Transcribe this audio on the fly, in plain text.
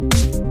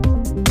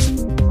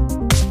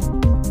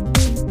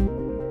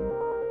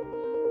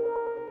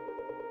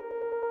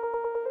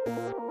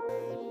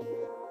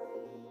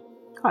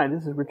Hi,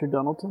 this is Richard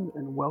Donaldson,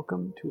 and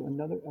welcome to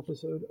another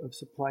episode of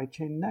Supply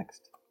Chain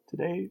Next.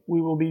 Today,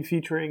 we will be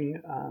featuring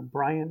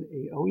Brian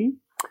Aoye,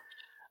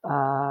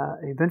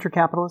 a venture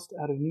capitalist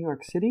out of New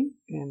York City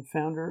and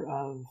founder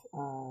of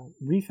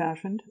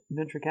Refashioned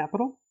Venture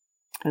Capital,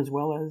 as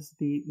well as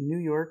the New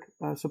York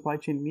Supply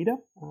Chain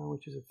Meetup,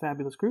 which is a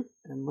fabulous group,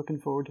 and looking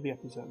forward to the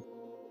episode.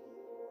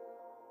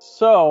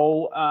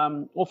 So,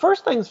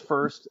 first things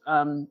first,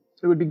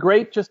 it would be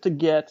great just to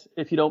get,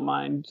 if you don't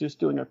mind, just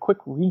doing a quick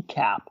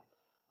recap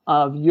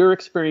of your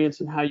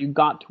experience and how you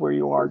got to where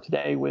you are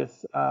today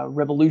with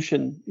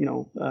Revolution,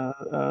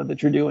 that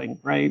you're doing,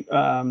 right?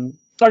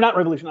 Or not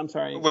Revolution, I'm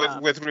sorry.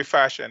 With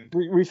Refashioned.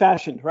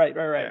 Refashioned, right.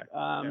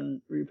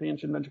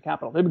 Refashioned Venture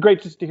Capital. It'd be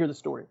great just to hear the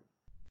story.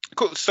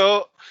 Cool.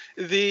 So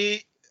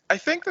I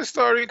think the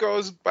story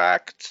goes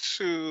back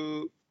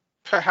to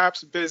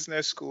perhaps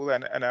business school,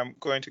 and I'm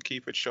going to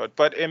keep it short.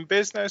 But in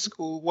business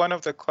school, one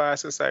of the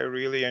classes I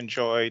really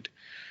enjoyed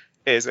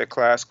is a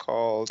class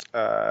called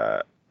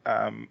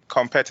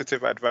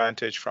Competitive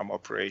Advantage from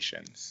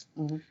Operations.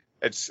 Mm-hmm.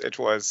 It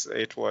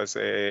was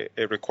a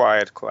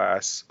required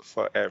class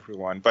for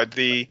everyone. But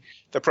the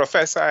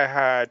professor I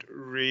had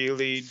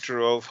really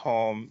drove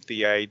home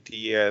the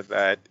idea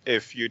that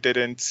if you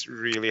didn't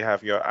really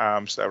have your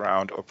arms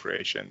around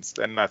operations,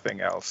 then nothing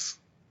else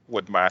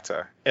would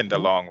matter in the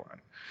long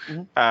run.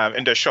 Mm-hmm.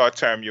 In the short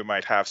term, you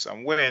might have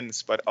some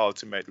wins, but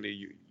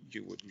ultimately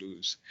you would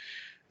lose.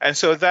 And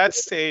so that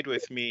stayed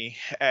with me.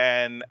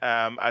 And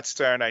at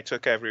Stern, I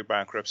took every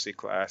bankruptcy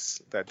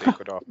class that they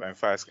could offer.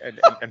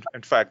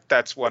 In fact,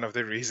 that's one of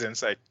the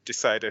reasons I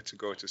decided to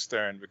go to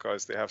Stern,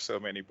 because they have so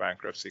many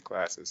bankruptcy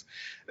classes.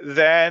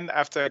 Then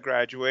after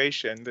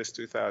graduation, this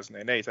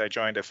 2008, I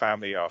joined a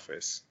family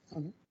office.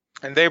 Mm-hmm.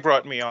 And they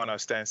brought me on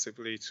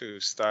ostensibly to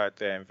start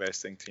their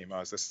investing team. I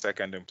was the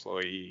second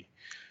employee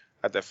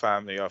at the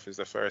family office,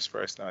 the first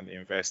person on the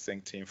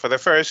investing team. For the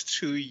first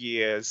 2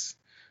 years,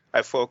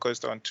 I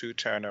focused on two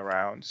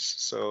turnarounds.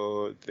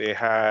 So they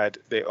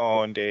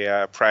owned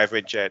a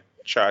private jet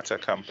charter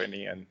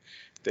company, and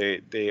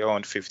they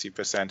owned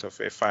 50% of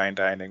a fine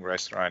dining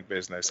restaurant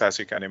business. As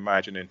you can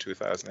imagine, in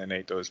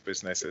 2008, those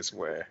businesses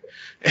were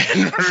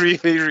in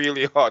really,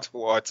 really hot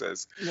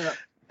waters. Yeah.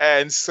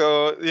 And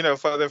so,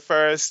 for the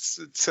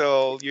first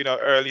till,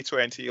 early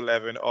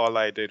 2011, all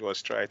I did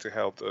was try to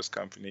help those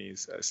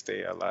companies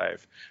stay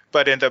alive.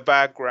 But in the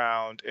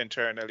background,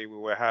 internally, we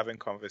were having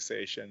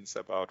conversations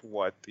about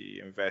what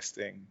the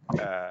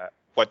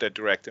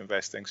direct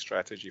investing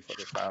strategy for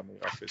the family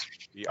office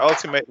would be.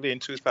 Ultimately, in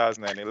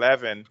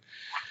 2011,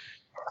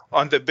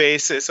 on the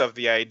basis of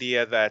the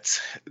idea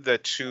that the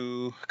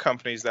two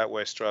companies that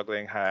were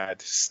struggling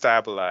had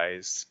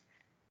stabilized,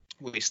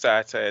 we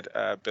started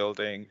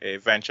building a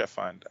venture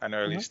fund, an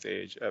early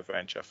stage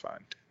venture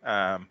fund.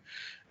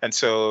 And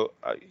so,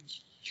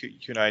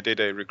 I did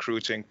a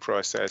recruiting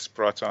process,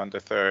 brought on the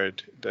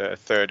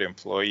third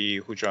employee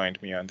who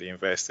joined me on the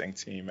investing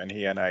team, and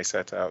he and I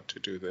set out to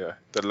do the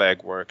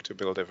legwork to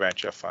build a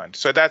venture fund.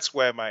 So that's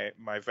where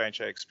my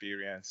venture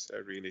experience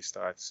really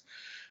starts.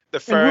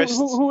 The first.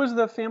 And who was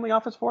the family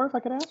office for, if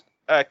I could ask?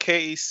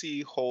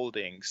 KEC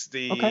Holdings.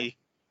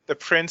 The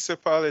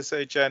principal is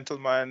a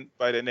gentleman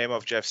by the name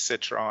of Jeff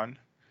Citron.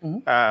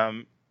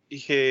 Mm-hmm.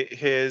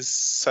 His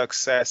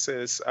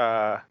successes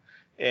are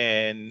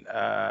in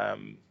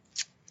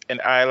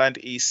Island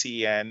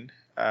ECN,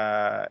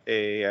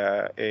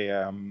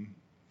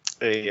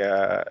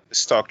 a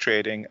stock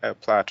trading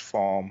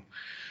platform.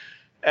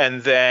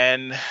 And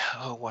then,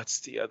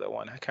 what's the other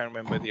one? I can't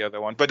remember the other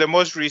one. But the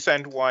most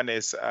recent one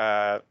is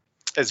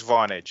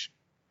Vonage.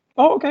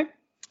 Oh, okay.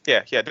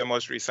 Yeah, the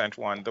most recent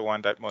one, the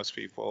one that most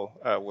people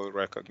will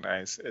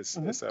recognize is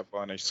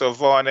Vonage. So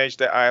Vonage,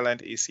 the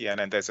Island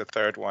ECN, and there's a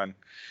third one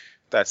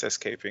that's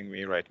escaping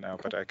me right now,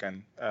 but I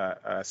can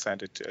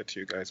send it to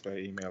you guys by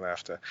email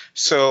after.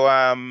 So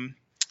in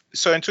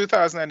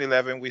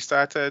 2011, we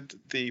started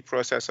the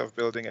process of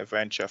building a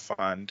venture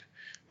fund.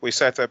 We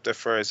set up the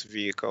first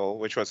vehicle,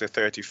 which was a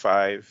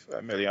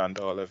 $35 million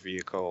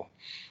vehicle.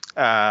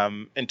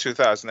 In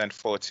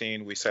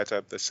 2014, we set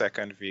up the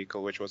second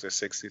vehicle, which was a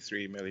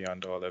 $63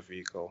 million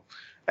vehicle.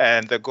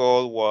 And the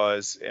goal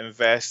was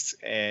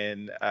invest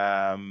in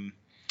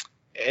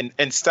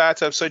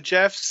startups. So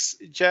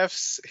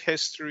Jeff's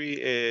history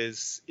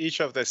is each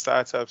of the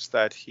startups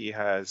that he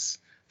has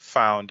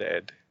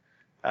founded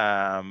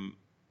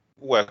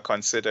were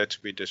considered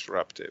to be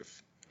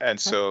disruptive. And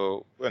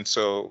so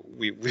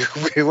we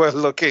were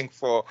looking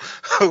for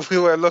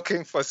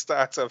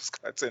startups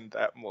cut in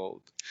that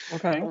mold.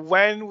 Okay.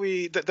 When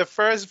the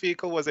first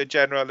vehicle was a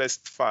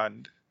generalist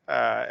fund,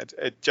 a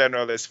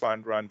generalist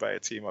fund run by a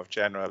team of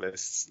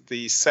generalists.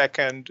 The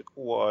second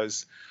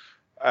was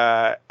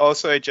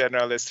also a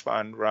generalist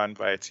fund run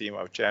by a team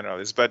of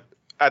generalists. But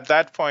at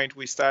that point,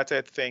 we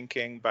started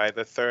thinking by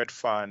the third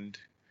fund,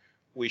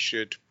 we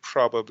should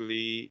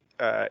probably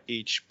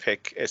each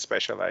pick a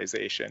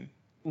specialization.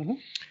 Mm-hmm.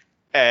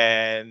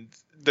 And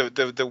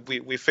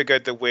we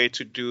figured the way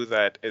to do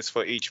that is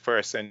for each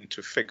person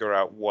to figure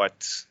out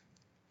what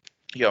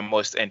you're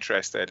most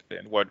interested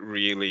in, what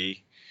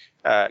really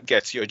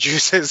gets your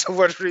juices,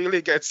 what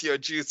really gets your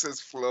juices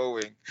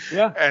flowing.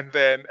 Yeah. And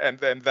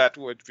then that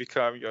would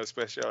become your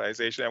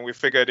specialization. And we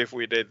figured if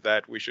we did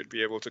that, we should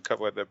be able to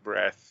cover the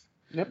breadth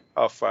Yep.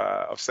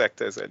 of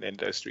sectors and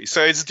industry.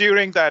 So it's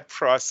during that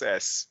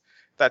process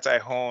that I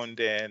honed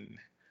in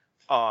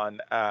on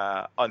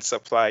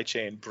supply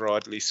chain,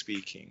 broadly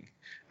speaking.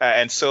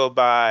 And so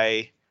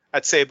I'd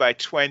say by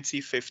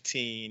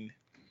 2015,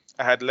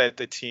 I had let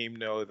the team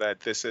know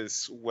that this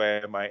is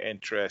where my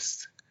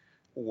interest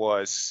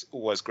was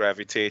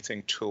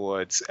gravitating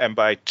towards. And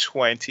by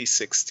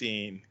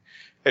 2016,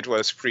 it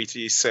was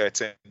pretty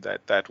certain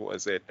that that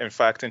was it. In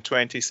fact, in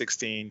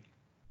 2016,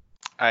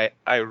 I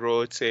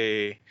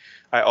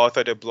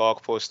authored a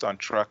blog post on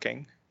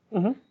trucking,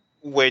 Mm-hmm.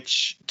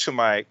 which, to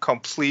my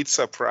complete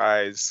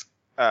surprise,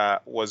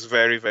 was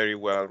very, very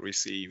well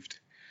received,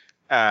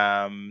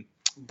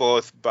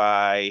 both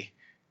by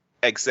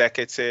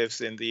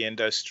executives in the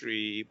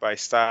industry, by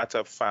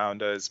startup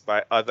founders,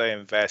 by other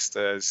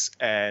investors,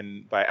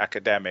 and by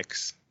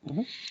academics.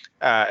 Mm-hmm.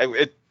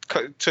 It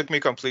took me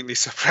completely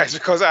surprised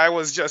because I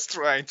was just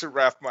trying to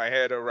wrap my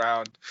head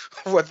around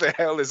what the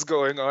hell is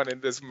going on in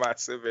this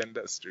massive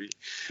industry.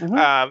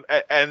 Mm-hmm.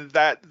 And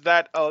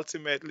that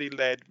ultimately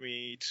led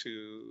me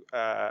to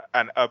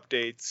an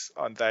update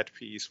on that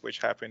piece, which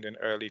happened in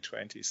early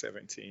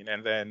 2017,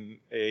 and then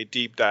a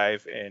deep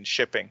dive in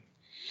shipping.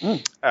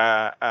 And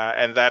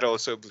that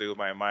also blew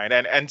my mind.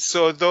 And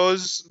so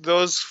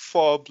those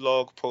 4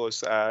 blog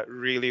posts are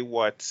really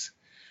what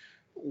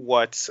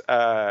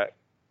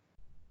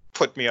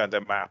put me on the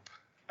map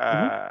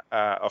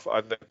of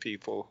other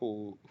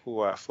people who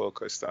are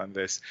focused on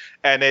this.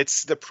 And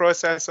it's the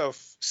process of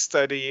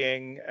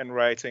studying and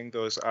writing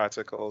those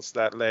articles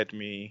that led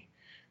me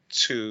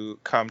to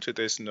come to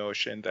this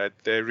notion that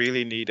there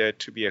really needed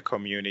to be a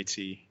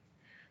community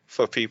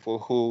for people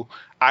who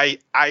I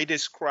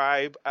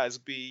describe as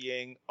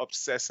being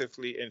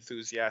obsessively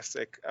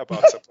enthusiastic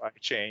about supply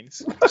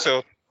chains.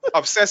 So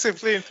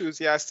obsessively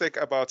enthusiastic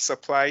about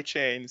supply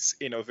chains,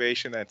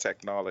 innovation, and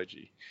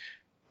technology.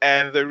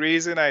 And the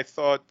reason I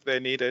thought there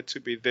needed to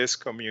be this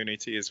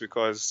community is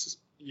because,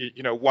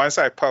 once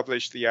I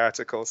published the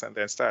articles and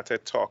then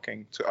started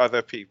talking to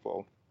other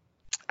people,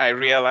 I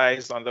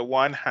realized on the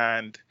one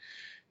hand,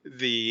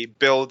 the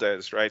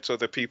builders, right? So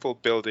the people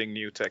building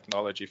new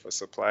technology for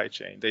supply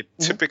chain, they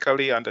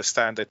typically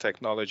understand the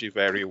technology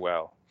very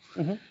well,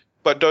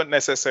 but don't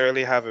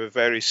necessarily have a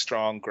very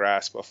strong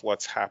grasp of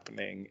what's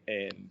happening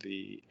in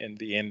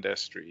the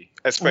industry,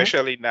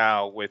 especially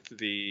now with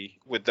the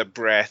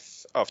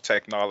breadth of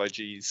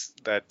technologies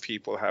that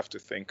people have to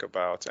think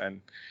about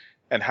and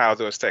how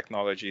those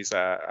technologies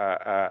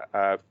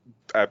are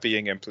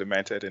being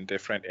implemented in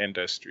different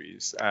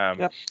industries.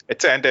 It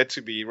tended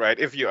to be, right,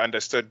 if you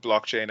understood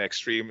blockchain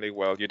extremely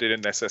well, you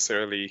didn't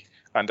necessarily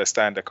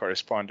understand the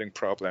corresponding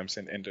problems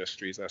in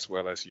industries as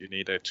well as you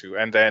needed to.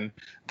 And then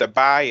the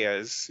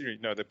buyers,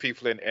 the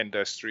people in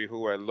industry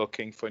who are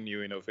looking for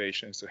new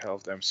innovations to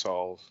help them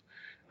solve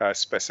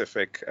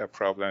specific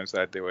problems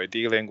that they were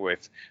dealing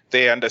with,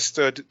 they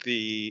understood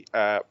the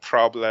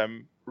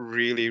problem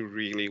really,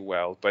 really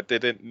well, but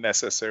didn't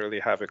necessarily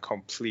have a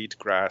complete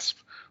grasp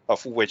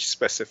of which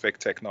specific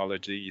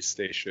technologies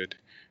they should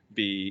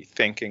be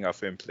thinking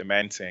of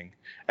implementing.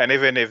 And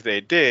even if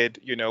they did,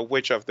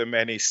 which of the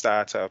many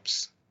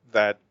startups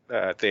that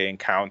they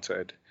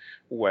encountered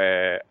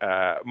were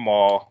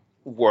more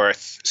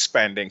worth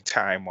spending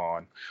time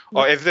on.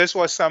 Or if this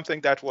was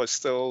something that was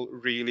still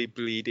really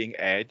bleeding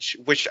edge,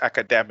 which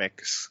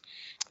academics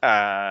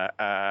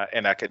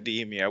in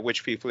academia,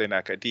 which people in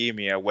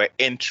academia were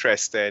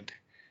interested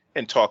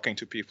in talking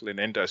to people in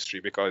industry,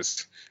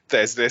 because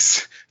there's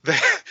this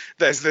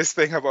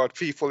thing about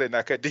people in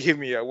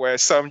academia where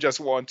some just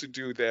want to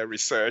do their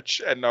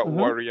research and not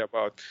worry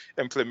about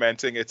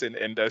implementing it in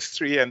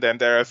industry, and then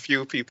there are a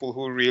few people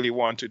who really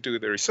want to do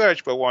the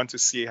research but want to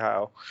see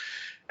how.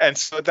 And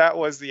so that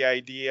was the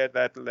idea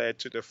that led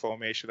to the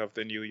formation of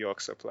the New York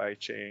Supply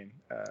Chain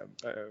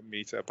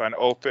Meetup, an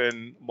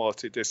open,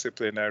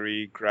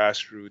 multidisciplinary,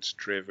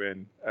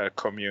 grassroots-driven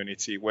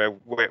community where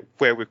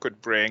we could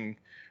bring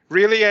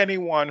really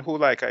anyone who,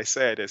 like I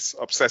said, is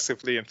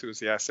obsessively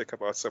enthusiastic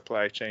about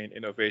supply chain,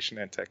 innovation,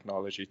 and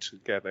technology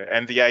together.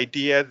 And the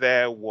idea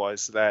there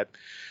was that,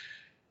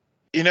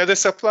 the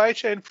supply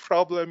chain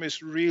problem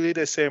is really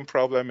the same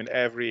problem in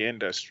every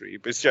industry.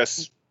 It's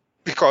just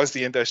because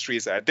the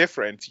industries are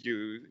different,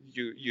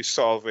 you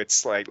solve it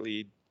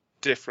slightly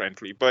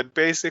differently. But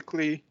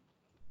basically,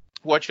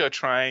 what you're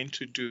trying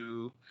to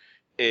do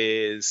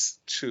is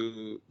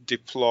to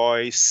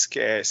deploy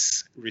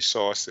scarce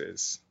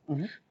resources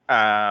in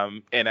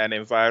an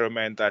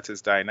environment that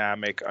is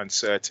dynamic,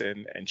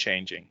 uncertain, and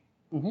changing.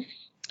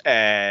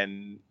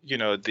 And,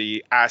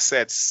 the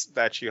assets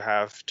that you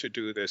have to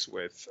do this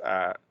with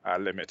are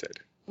limited.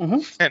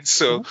 And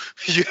so,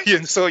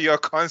 you're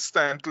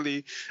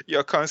constantly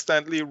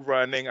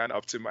running an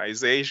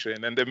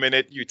optimization, and the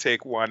minute you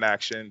take one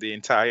action, the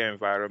entire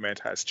environment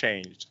has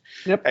changed,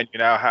 and you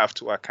now have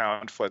to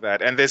account for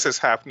that. And this is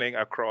happening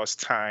across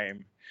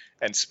time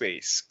and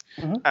space.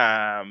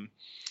 Mm-hmm.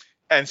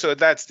 And so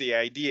that's the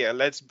idea.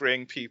 Let's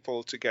bring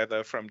people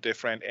together from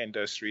different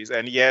industries.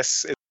 And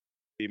yes, it's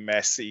going to be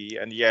messy,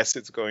 and yes,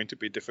 it's going to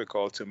be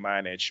difficult to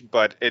manage.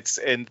 But it's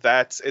in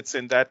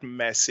that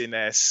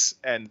messiness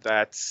and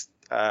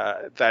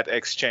that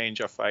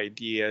exchange of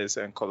ideas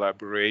and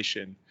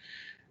collaboration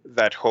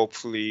that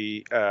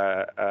hopefully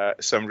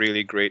some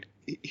really great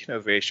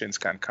innovations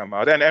can come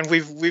out. And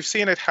we've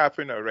seen it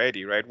happen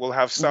already, right? We'll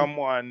have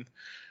someone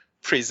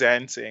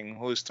presenting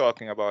who's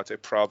talking about a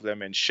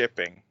problem in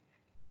shipping,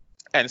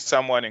 and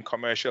someone in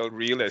commercial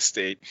real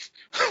estate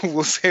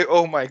will say,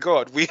 "Oh my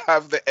God, we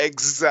have the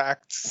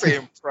exact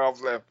same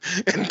problem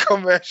in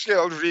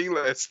commercial real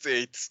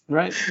estate."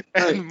 Right.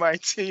 And my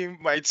team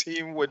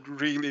would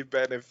really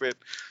benefit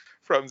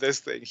from this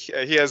thing.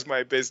 Here's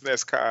my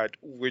business card.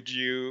 Would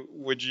you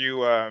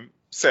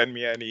send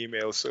me an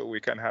email so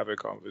we can have a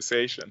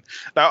conversation?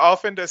 Now,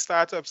 often the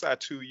startups are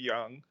too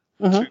young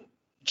to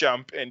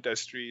jump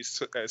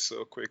industries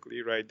so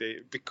quickly, right?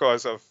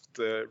 Because of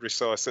the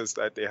resources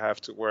that they have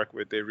to work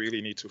with, they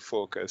really need to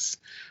focus.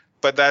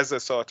 But that's the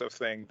sort of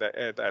thing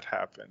that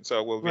happens.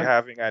 So we'll be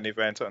having an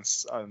event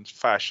on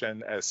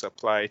fashion as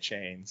supply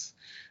chains,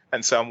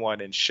 and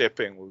someone in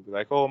shipping will be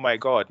like, "Oh my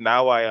God,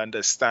 now I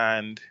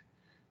understand,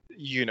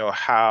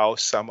 how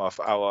some of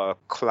our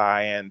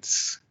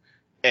clients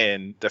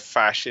in the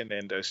fashion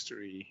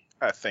industry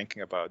are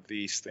thinking about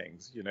these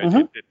things.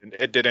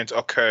 It didn't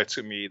occur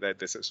to me that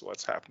this is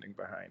what's happening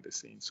behind the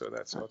scenes." So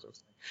that sort of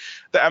thing.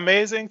 The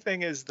amazing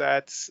thing is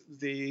that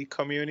the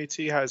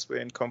community has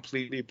been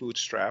completely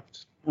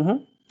bootstrapped.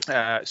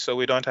 So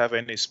we don't have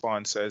any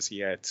sponsors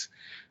yet.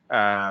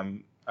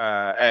 And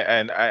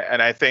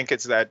I think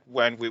it's that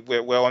when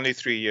we're only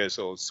 3 years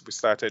old. So we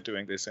started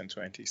doing this in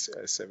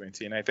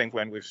 2017. I think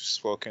when we've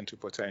spoken to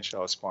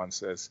potential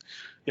sponsors,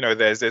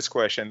 there's this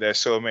question. There's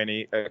so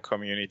many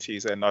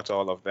communities, and not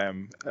all of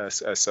them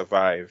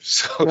survive.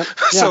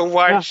 So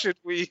why should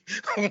we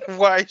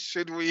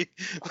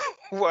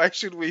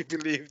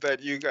believe that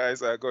you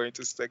guys are going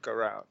to stick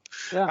around?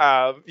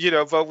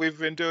 But we've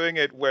been doing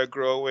it. We're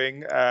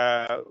growing.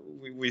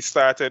 We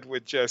started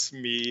with just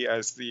me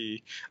as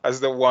the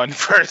one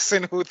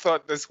person who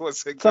thought this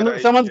was a good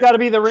idea. Someone's got to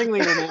be the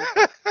ringleader now.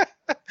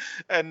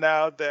 And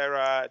now there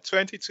are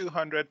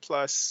 2,200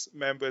 plus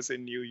members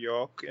in New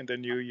York, in the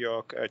New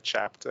York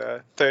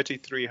chapter,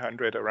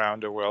 3,300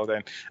 around the world.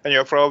 And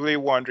you're probably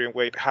wondering,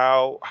 wait,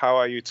 how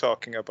are you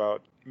talking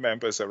about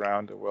members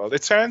around the world?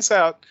 It turns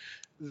out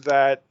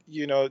that,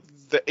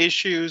 the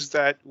issues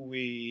that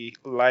we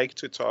like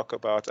to talk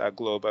about are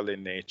global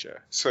in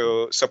nature.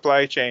 So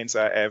supply chains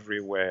are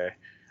everywhere.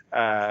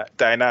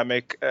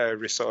 Dynamic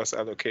resource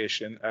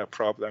allocation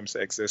problems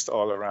exist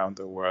all around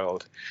the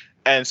world.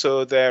 And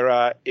so there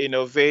are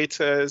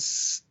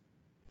innovators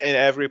in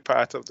every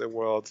part of the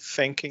world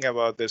thinking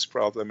about this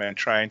problem and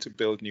trying to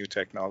build new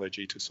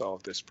technology to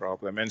solve this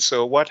problem. And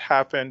so what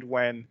happened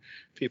when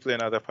people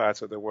in other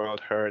parts of the world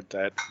heard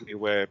that we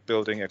were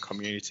building a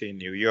community in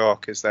New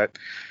York is that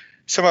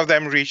some of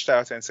them reached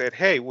out and said,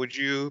 "Hey, would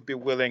you be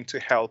willing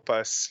to help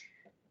us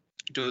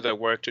do the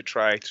work to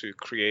try to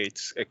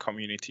create a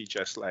community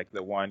just like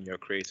the one you're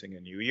creating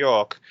in New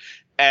York?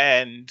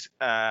 And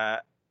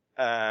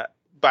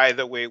by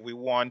the way, we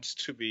want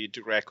to be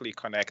directly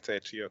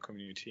connected to your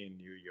community in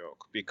New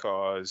York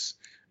because,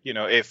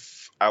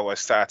 if our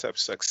startup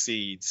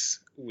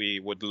succeeds, we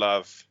would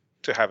love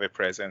to have a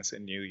presence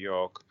in New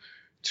York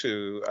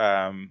to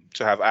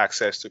have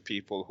access to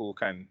people who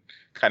can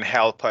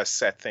help us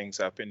set things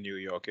up in New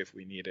York if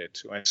we needed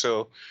to." And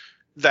so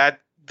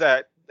that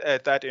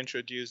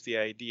introduced the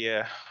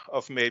idea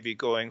of maybe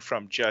going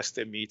from just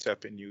a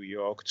meetup in New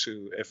York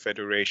to a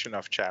federation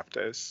of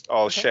chapters,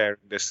 all sharing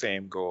the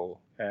same goal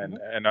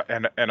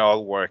and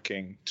all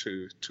working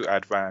to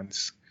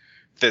advance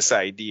this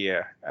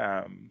idea.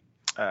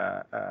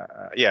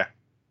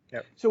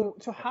 So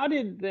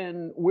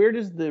where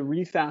does the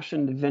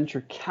refashioned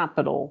venture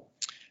capital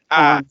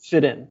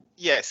fit in?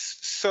 Yes.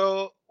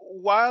 So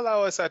while I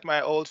was at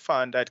my old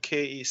fund at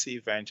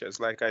KEC Ventures,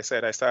 like I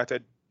said, I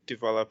started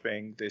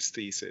developing this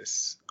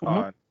thesis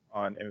on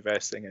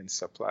investing in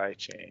supply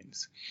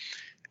chains.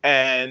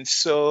 And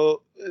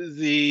so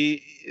in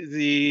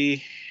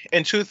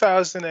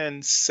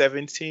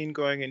 2017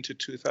 going into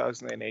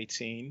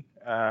 2018,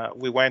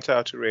 we went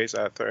out to raise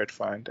our third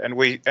fund, and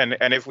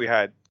if we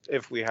had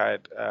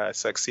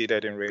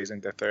succeeded in raising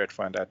the third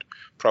fund, I'd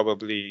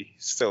probably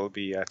still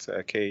be at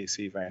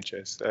KEC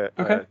Ventures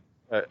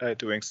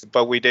doing,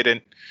 but we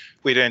didn't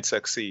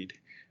succeed.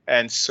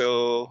 And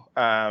so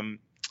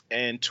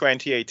in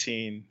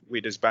 2018, we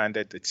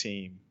disbanded the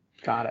team.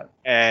 Got it.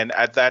 And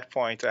at that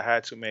point, I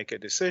had to make a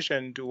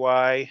decision. Do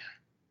I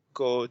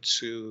go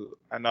to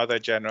another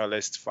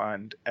generalist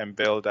fund and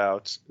build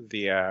out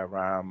their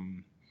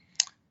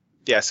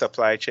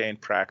supply chain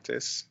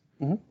practice?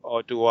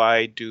 Or do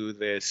I do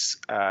this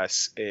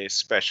as a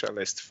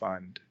specialist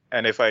fund?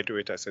 And if I do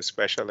it as a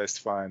specialist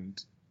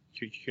fund,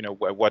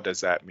 what does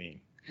that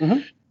mean?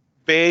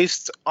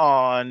 Based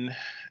on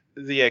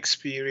the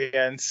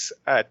experience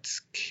at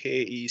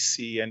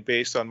KEC and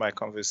based on my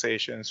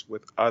conversations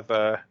with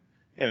other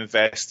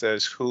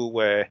investors who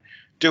were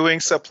doing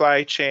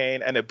supply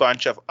chain and a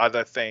bunch of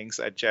other things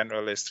at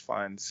generalist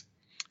funds,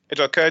 it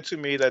occurred to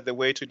me that the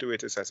way to do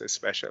it is as a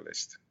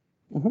specialist.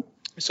 Mm-hmm.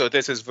 So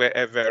this is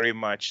very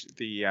much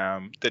the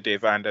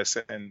Dave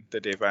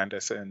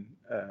Anderson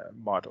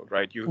model,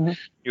 right? You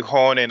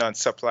hone in on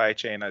supply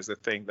chain as the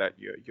thing that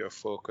you're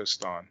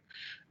focused on,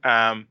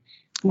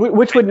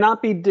 which would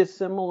not be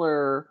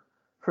dissimilar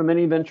from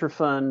any venture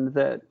fund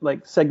that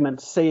like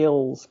segments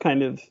sales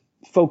kind of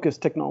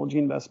focused technology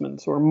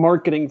investments or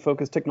marketing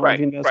focused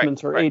technology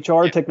investments or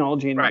HR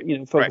technology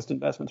focused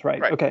investments,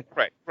 right? Okay.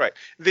 Right.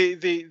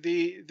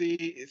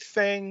 The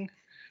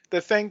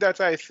thing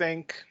that I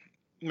think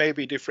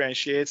maybe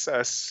differentiates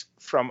us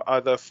from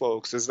other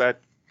folks is that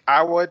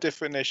our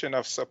definition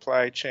of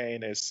supply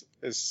chain is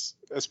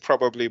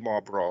probably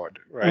more broad,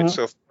 right? Mm-hmm.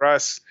 So for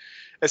us,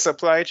 a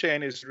supply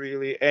chain is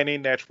really any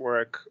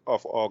network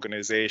of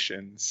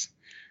organizations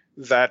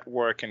that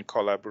work in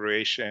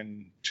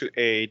collaboration to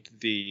aid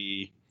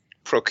the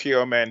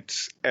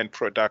procurement and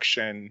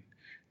production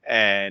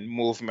and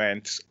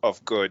movement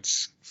of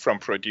goods from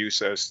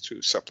producers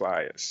to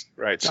suppliers,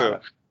 right? So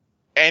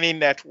any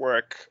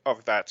network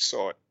of that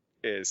sort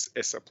is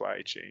a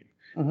supply chain.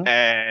 Mm-hmm.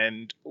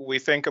 And we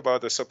think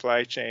about the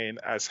supply chain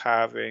as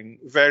having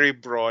very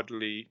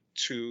broadly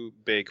two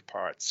big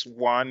parts.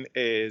 One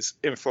is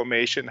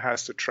information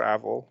has to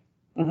travel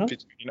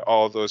between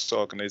all those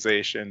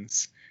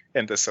organizations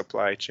in the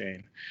supply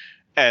chain.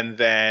 And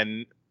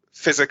then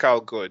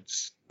physical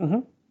goods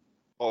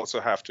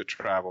also have to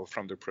travel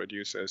from the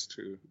producers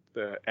to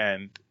the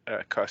end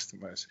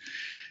customers.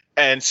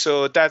 And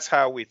so that's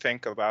how we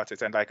think about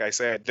it. And like I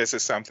said, this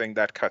is something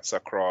that cuts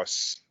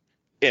across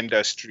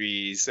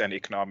industries and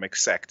economic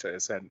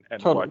sectors and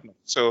whatnot.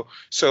 So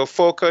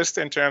focused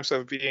in terms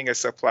of being a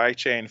supply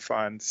chain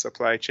fund,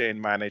 supply chain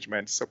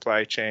management,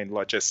 supply chain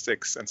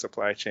logistics, and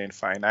supply chain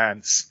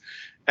finance.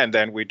 And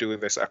then we do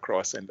this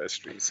across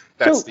industries.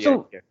 That's the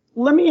idea.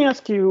 Let me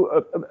ask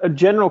you a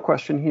general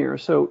question here.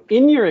 So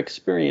in your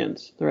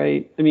experience,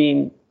 right, I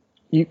mean,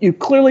 you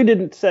clearly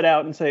didn't set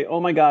out and say, oh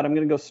my God, I'm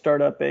going to go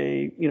start up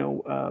a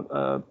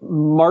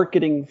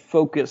marketing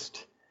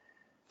focused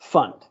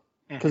fund.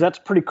 Because that's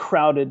pretty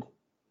crowded.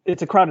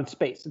 It's a crowded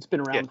space. It's been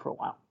around for a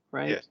while,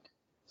 right? Yes.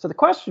 So the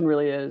question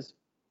really is,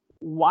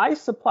 why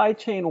supply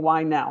chain?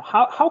 Why now?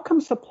 How come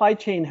supply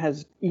chain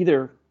has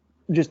either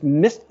just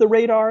missed the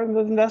radar of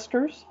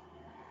investors,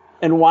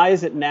 and why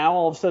is it now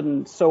all of a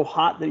sudden so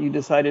hot that you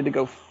decided to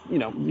go?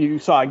 You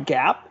saw a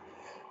gap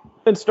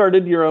and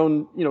started your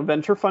own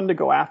venture fund to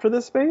go after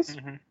this space.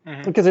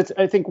 Because it's,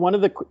 I think, one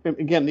of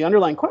the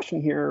underlying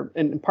question here,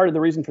 and part of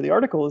the reason for the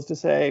article is to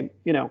say,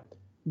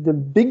 the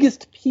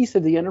biggest piece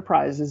of the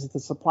enterprise is the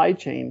supply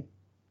chain.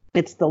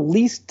 It's the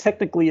least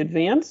technically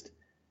advanced,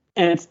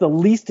 and it's the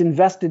least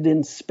invested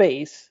in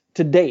space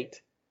to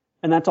date,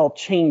 and that's all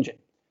changing.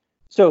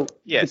 So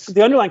yes.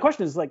 The underlying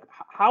question is like,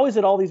 how is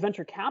it all these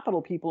venture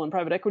capital people and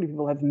private equity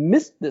people have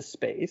missed this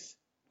space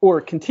or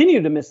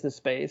continue to miss this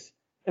space,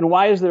 and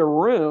why is there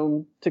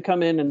room to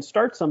come in and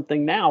start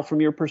something now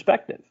from your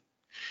perspective?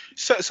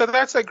 So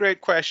that's a great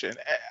question,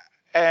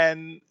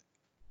 and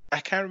I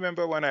can't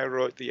remember when I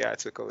wrote the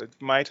article. It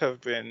might have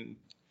been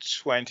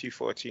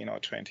 2014 or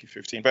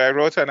 2015, but I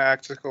wrote an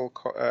article.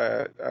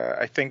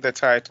 I think the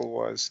title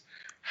was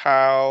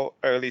 "How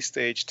Early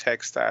Stage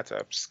Tech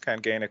Startups Can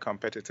Gain a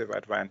Competitive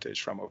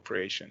Advantage from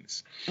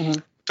Operations."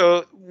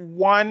 So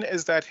one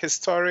is that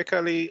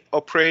historically,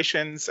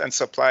 operations and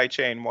supply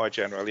chain more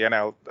generally, and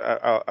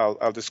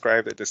I'll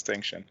describe the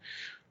distinction.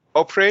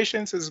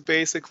 Operations is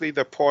basically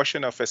the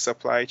portion of a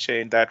supply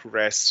chain that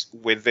rests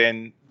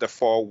within the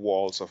four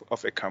walls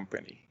of a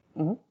company,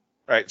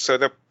 right? So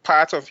the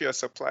part of your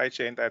supply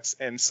chain that's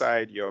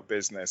inside your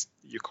business,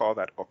 you call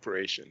that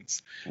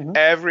operations.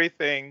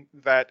 Everything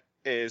that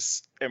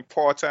is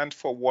important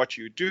for what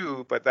you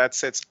do, but that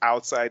sits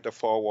outside the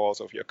four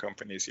walls of your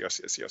company is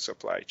your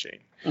supply chain.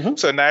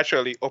 So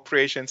naturally,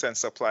 operations and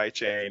supply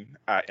chain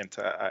are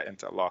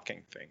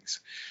interlocking things.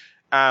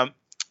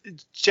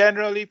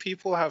 Generally,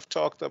 people have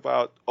talked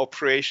about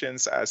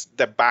operations as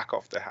the back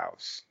of the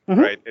house,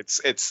 right?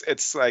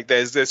 It's like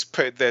there's this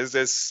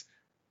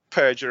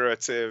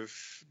pejorative,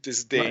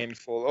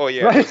 disdainful. Oh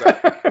yeah,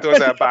 those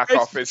are back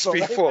office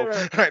people,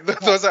 right?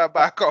 Those are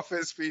back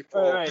office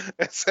people,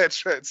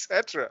 etc.,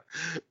 etc.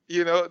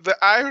 The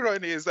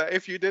irony is that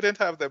if you didn't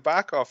have the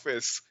back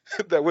office,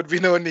 there would be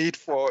no need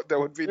for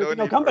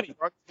company.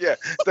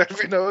 There'd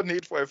be no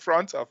need for a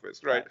front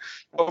office, right?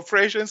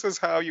 Operations is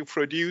how you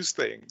produce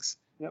things.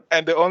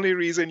 And the only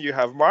reason you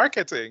have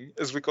marketing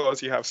is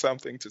because you have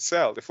something to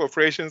sell. If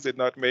operations did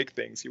not make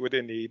things, you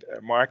wouldn't need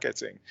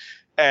marketing.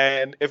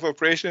 And if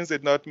operations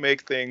did not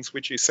make things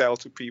which you sell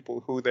to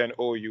people who then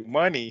owe you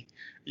money,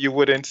 you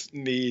wouldn't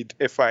need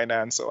a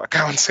finance or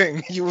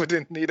accounting. You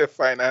wouldn't need a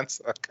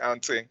finance or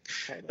accounting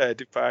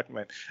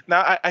department.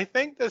 Now, I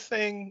think the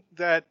thing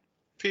that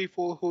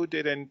people who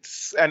didn't,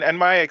 and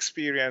my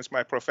experience,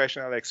 my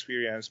professional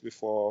experience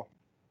before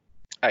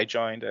I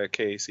joined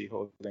KC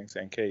Holdings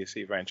and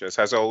KC Ventures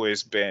has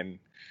always been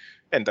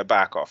in the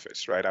back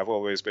office, right? I've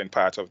always been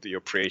part of the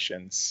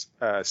operations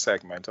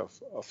segment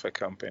of a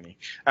company.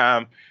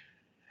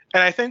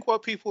 And I think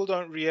what people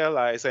don't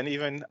realize, and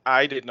even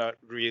I did not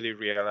really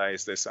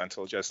realize this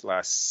until just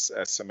last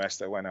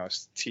semester when I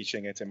was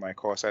teaching it in my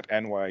course at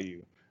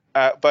NYU.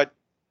 But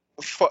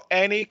for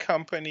any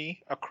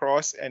company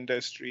across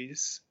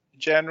industries,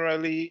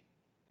 generally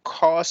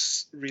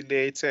costs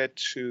related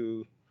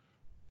to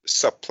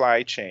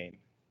supply chain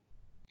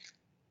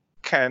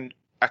can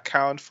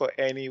account for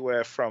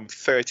anywhere from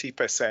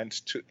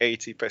 30% to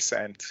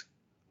 80%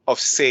 of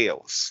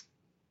sales.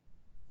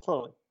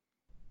 Totally.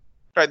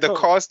 Right, the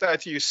cost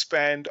that you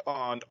spend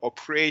on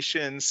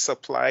operations,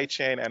 supply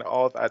chain, and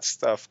all that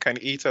stuff can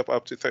eat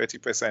up to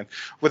 30%.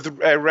 With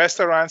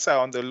restaurants are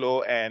on the low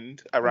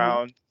end,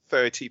 around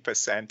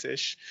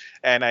 30%ish,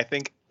 and I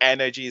think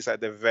energy is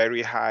at the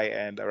very high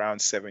end, around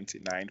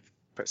 79%.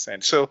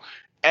 So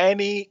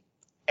any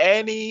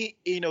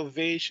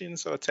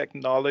innovations or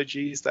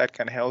technologies that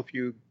can help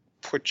you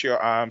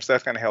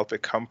that can help a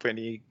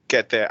company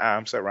get their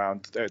arms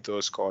around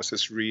those costs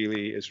is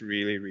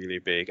really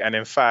big. And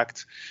in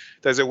fact,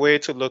 there's a way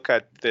to look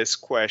at this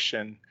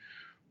question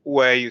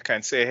where you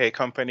can say, hey,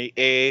 company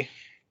A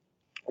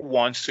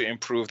wants to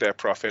improve their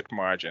profit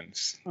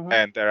margins.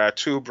 And there are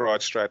two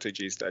broad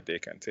strategies that they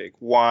can take.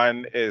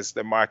 One is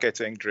the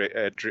marketing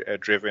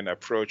driven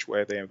approach,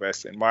 where they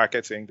invest in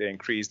marketing, they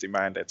increase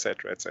demand, et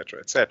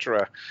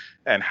cetera.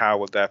 And how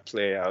will that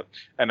play out?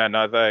 And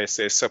another is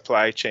a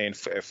supply chain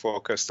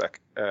focused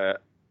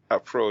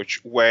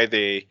approach, where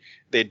they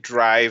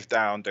drive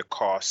down the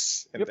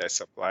costs in their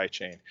supply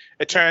chain.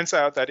 It turns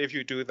out that if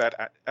you do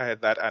that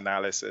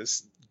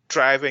analysis,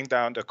 driving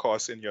down the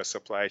costs in your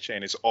supply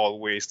chain is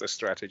always the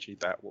strategy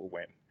that will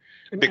win.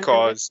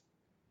 Because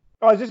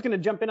I was just going to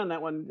jump in on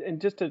that one,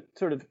 and just to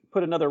sort of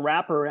put another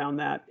wrapper around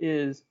that,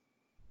 is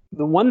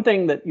the one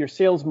thing that your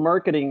sales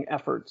marketing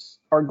efforts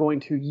are going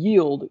to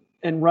yield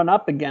and run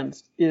up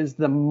against is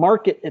the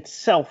market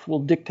itself will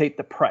dictate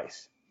the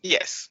price.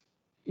 Yes.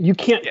 You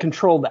can't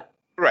control that.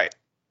 Right.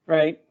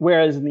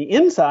 Whereas in the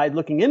inside,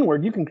 looking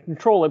inward, you can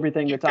control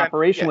everything that's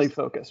operationally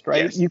focused,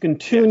 right? Yes. You can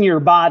tune your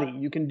body.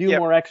 You can do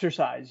more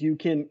exercise. You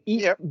can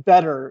eat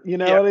better. You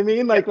know what I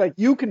mean? Like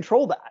you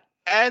control that.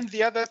 And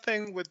the other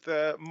thing with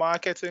the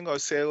marketing or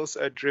sales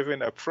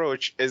driven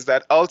approach is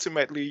that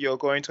ultimately you're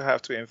going to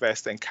have to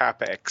invest in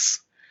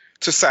CapEx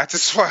to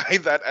satisfy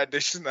that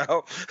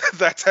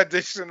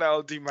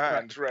additional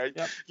demand, right?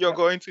 You're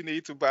going to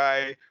need to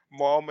buy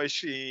more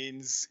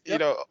machines. You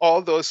know,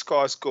 all those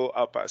costs go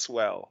up as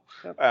well.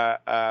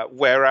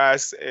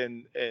 Whereas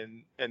in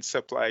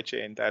supply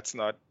chain, that's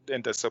not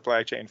in the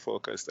supply chain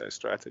focused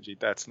strategy.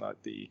 That's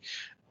not the,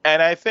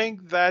 and I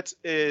think that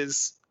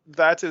is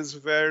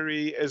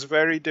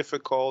very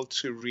difficult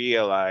to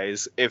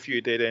realize if you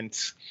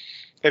didn't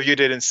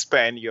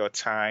spend your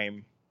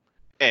time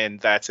in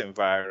that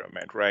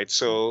environment, right?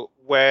 So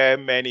where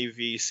many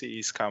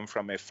VCs come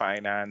from a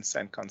finance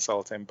and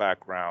consulting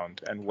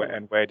background, and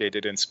where they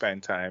didn't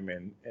spend time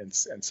in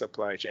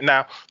supply chain.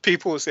 Now,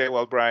 people say,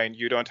 well, Brian,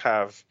 you don't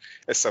have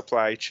a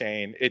supply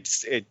chain.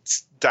 It's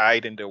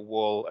dyed in the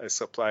wool, a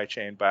supply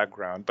chain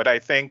background. But I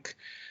think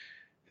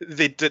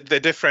the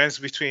difference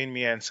between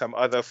me and some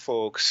other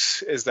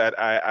folks is that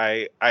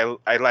I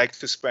like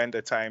to spend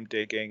the time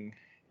digging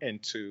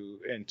into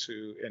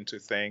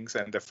things,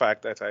 and the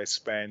fact that I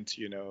spent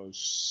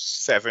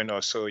 7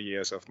 or so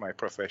years of my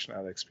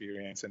professional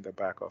experience in the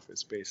back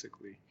office,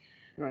 basically.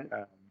 Right.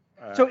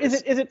 So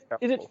is it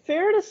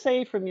fair to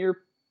say, from your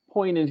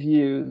point of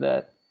view,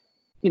 that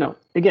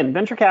again,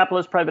 venture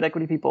capitalists, private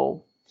equity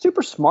people,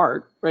 super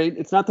smart, right?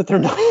 It's not that they're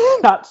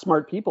not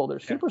smart people;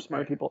 they're super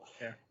smart people.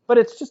 Yeah. But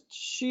it's just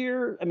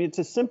sheer. I mean, it's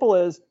as simple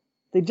as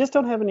they just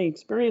don't have any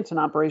experience in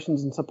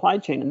operations and supply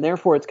chain, and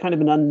therefore it's kind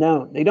of an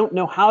unknown. They don't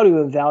know how to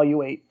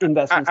evaluate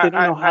investments. They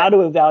don't know how to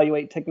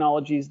evaluate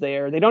technologies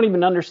there. They don't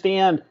even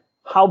understand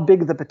how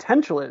big the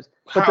potential is,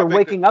 but they're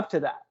waking up to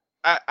that.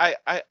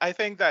 I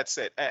think that's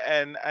it.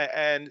 And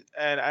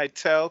I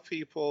tell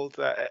people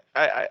that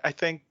I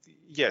think,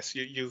 yes,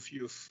 you've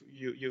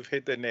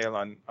hit the nail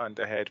on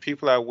the head.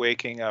 People are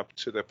waking up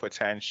to the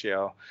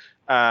potential.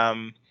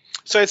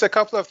 So it's a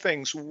couple of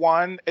things.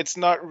 One, it's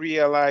not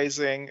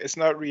realizing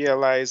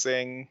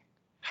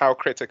how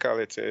critical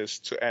it is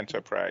to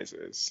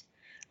enterprises.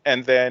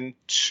 And then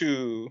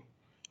two,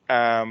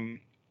 10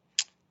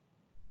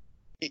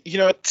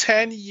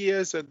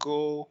 years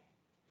ago,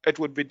 it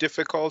would be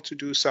difficult to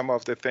do some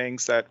of the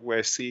things that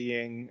we're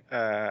seeing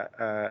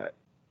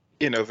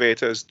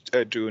innovators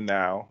do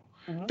now,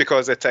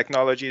 because the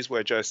technologies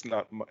were just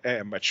not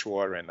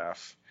mature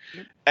enough.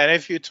 And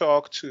if you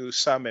talk to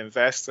some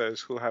investors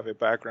who have a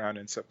background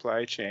in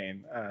supply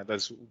chain,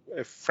 there's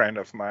a friend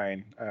of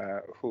mine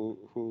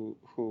who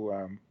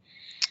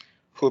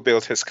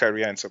built his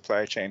career in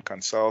supply chain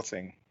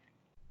consulting.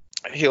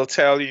 He'll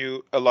tell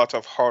you a lot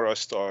of horror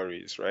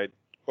stories, right?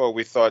 or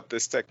we thought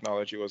this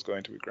technology was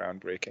going to be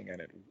groundbreaking,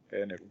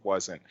 and it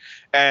wasn't.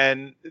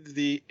 And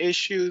the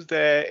issue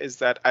there is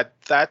that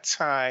at that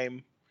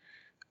time,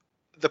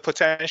 the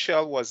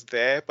potential was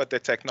there, but the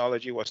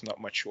technology was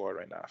not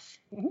mature enough.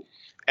 Mm-hmm.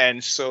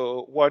 And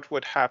so what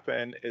would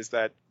happen is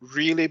that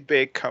really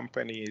big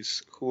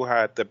companies who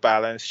had the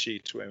balance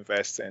sheet to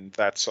invest in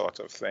that sort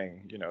of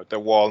thing, you know, the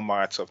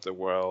Walmarts of the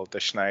world, the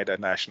Schneider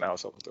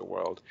Nationals of the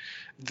world,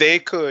 they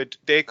could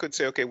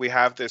say, okay, we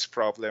have this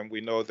problem,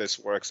 we know this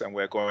works, and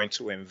we're going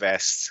to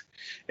invest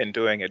in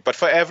doing it. But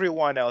for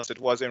everyone else, it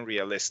wasn't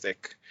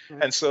realistic.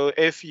 Right. And so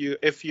if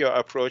your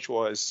approach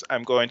was,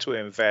 I'm going to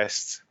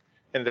invest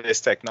in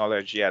this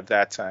technology at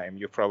that time,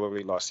 you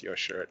probably lost your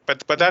shirt.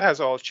 But that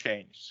has all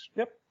changed.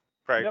 Yep.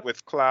 Right. Yep.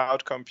 With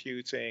cloud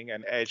computing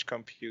and edge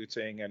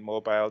computing and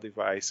mobile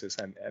devices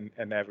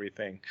and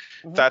everything,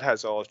 that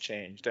has all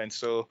changed. And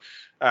so,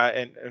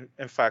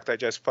 in fact, I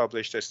just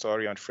published a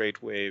story on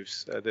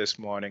FreightWaves this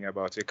morning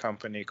about a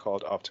company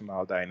called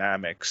Optimal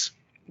Dynamics.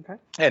 Okay.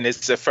 And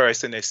it's the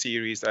first in a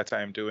series that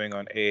I'm doing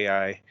on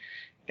AI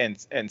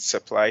and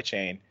supply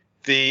chain.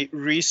 The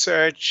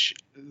research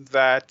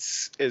that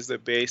is the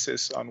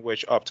basis on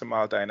which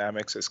Optimal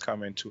Dynamics is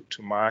coming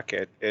to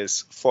market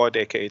is 4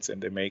 decades in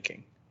the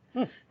making.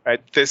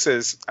 Right? This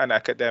is an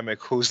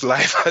academic whose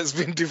life has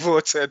been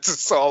devoted to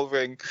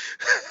solving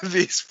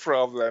these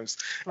problems.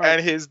 Right.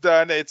 And he's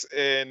done it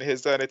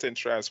in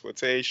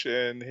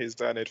transportation, he's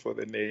done it for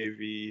the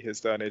Navy, he's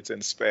done it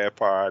in spare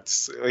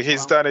parts,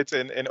 he's done it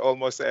in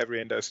almost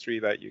every industry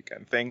that you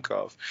can think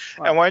of.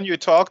 Wow. And when you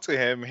talk to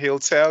him, he'll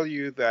tell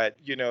you that,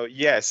 you know,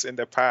 yes, in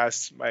the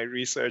past, my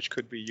research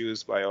could be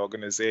used by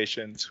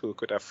organizations who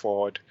could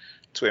afford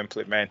to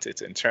implement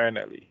it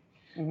internally.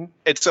 Mm-hmm.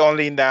 It's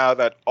only now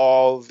that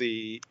all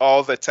the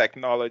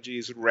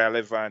technologies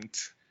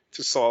relevant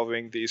to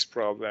solving these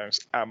problems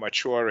are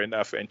mature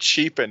enough and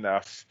cheap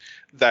enough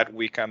that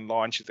we can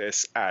launch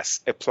this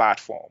as a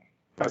platform,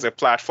 right. As a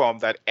platform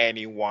that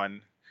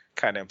anyone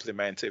can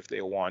implement if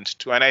they want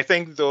to. And I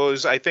think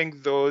those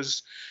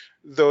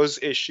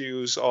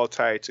issues all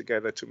tie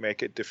together to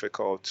make it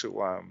difficult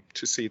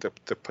to see the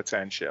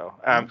potential.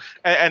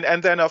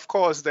 And then of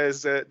course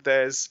there's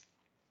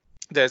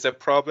a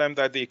problem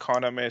that The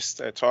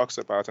Economist talks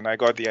about, and I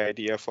got the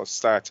idea for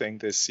starting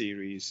this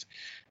series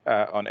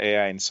on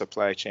AI in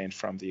supply chain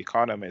from The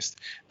Economist.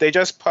 They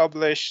just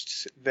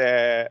published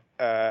their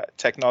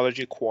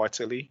technology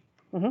quarterly,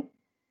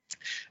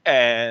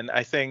 and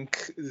I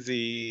think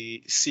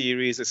the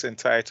series is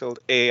entitled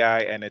AI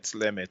and Its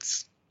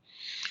Limits.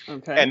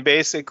 Okay. And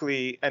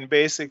basically,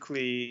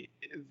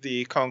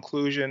 the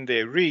conclusion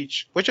they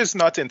reach, which is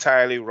not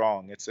entirely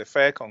wrong, it's a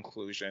fair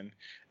conclusion,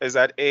 is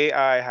that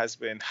AI has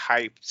been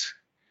hyped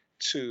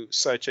to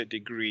such a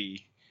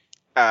degree,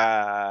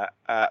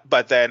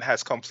 but then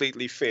has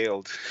completely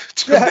failed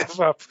to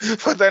live up.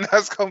 But then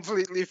has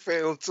completely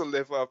failed to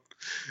live up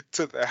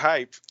to the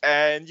hype.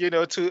 And you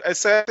know, to a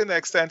certain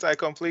extent, I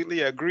completely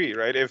agree.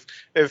 Right? If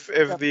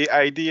the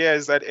idea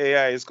is that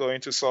AI is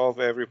going to solve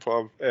every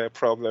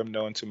problem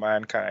known to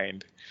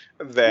mankind,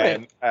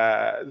 then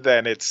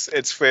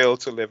it's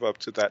failed to live up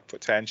to that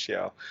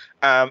potential.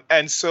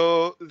 And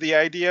so the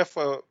idea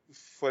for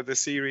the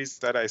series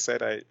that I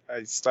said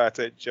I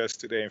started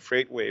just today in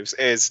FreightWaves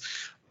is,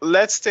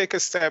 let's take a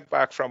step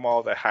back from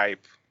all the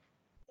hype,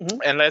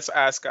 and let's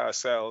ask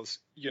ourselves,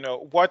 you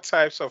know, what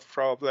types of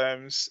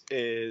problems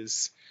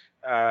is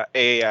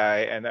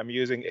AI, and I'm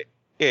using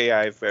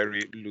AI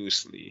very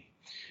loosely.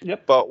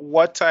 Yep. But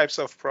what types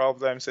of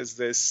problems is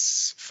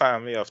this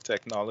family of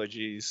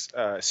technologies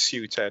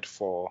suited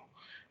for?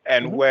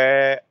 And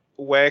where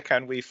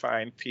can we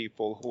find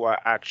people who are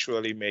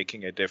actually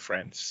making a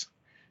difference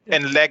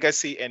in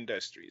legacy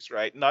industries,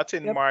 right? Not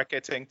in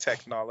marketing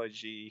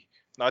technology,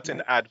 not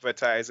in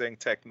advertising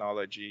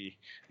technology,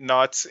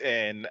 not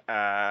in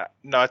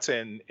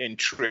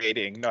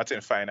trading, not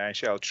in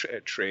financial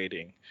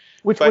trading.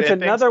 Which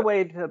another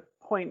way to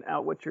point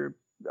out what you're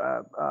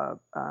or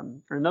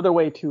another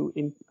way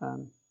to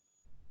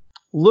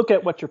look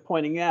at what you're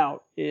pointing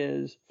out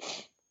is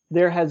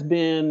there has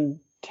been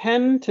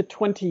 10 to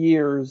 20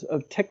 years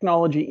of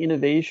technology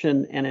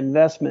innovation and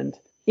investment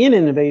in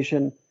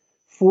innovation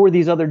for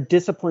these other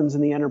disciplines in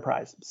the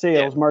enterprise,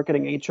 sales,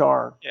 marketing,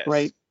 HR,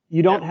 right?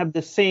 You don't have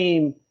the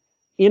same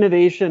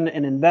innovation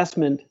and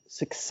investment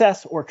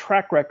success or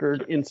track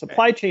record in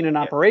supply chain and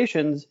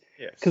operations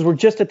because we're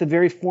just at the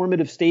very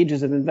formative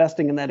stages of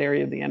investing in that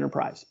area of the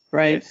enterprise,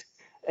 right? Yes.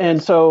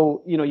 And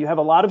so, you know, you have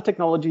a lot of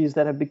technologies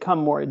that have become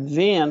more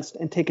advanced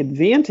and take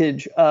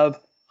advantage of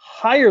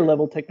higher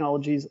level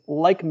technologies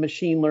like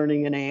machine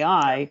learning and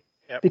AI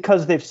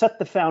because they've set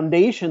the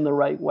foundation the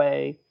right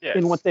way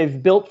in what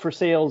they've built for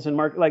sales and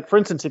market. Like, for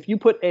instance, if you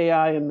put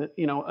AI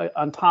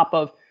on top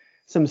of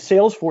some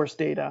Salesforce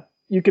data,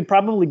 you could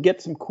probably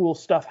get some cool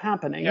stuff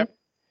happening.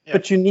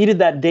 But you needed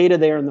that data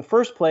there in the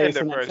first place,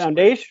 and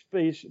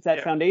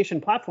that foundation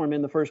platform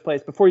in the first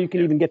place before you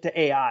can even get to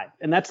AI.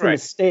 And that's the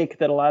mistake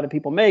that a lot of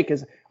people make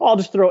is, I'll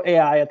just throw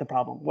AI at the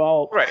problem.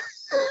 Well,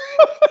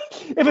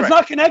 if it's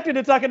not connected,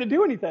 it's not going to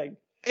do anything.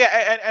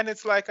 Yeah, and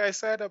it's like I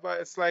said about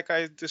it's like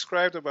I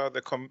described about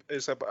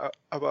it's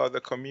about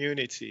the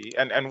community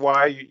and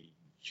why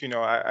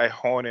I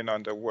hone in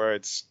on the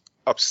words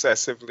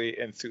obsessively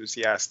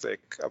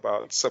enthusiastic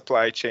about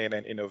supply chain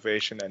and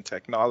innovation and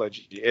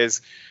technology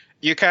is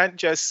you can't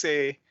just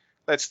say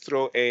let's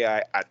throw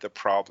AI at the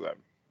problem,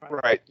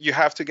 right? You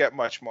have to get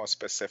much more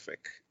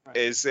specific. Right.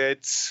 Is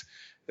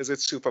it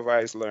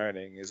supervised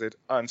learning? Is it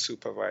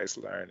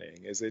unsupervised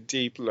learning? Is it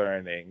deep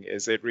learning?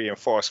 Is it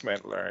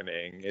reinforcement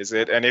learning?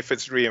 And if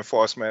it's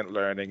reinforcement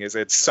learning, is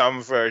it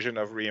some version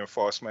of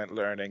reinforcement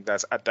learning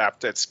that's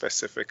adapted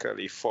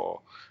specifically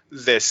for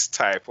this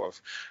type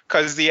of?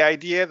 Because the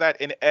idea that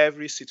in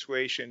every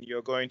situation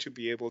you're going to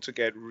be able to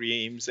get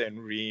reams and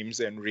reams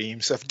and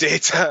reams of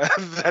data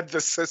that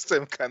the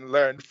system can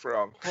learn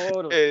from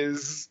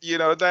is,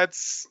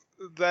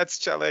 that's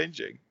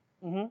challenging.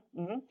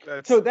 Mm-hmm, mm-hmm.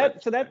 So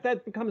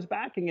that comes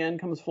back again,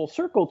 comes full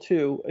circle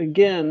to,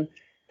 again,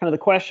 kind of the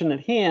question at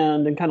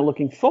hand and kind of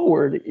looking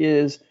forward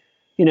is,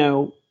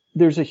 there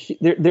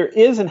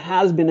is and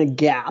has been a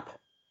gap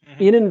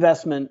in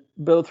investment,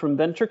 both from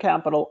venture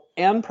capital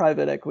and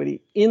private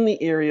equity in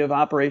the area of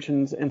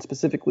operations and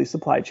specifically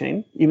supply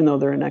chain, even though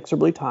they're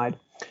inexorably tied.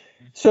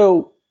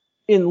 So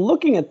in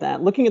looking at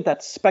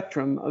that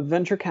spectrum of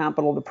venture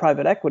capital to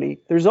private equity,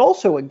 there's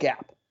also a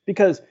gap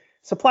because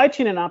supply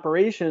chain and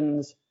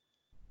operations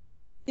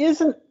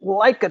isn't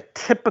like a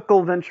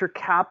typical venture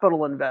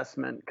capital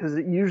investment because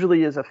it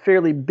usually is a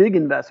fairly big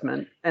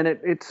investment and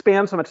it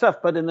spans so much stuff.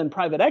 But then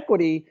private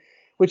equity,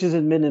 which has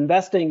been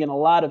investing in a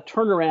lot of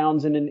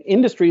turnarounds and in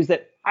industries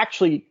that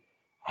actually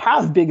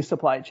have big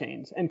supply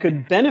chains and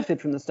could benefit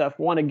from the stuff,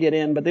 want to get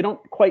in, but they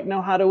don't quite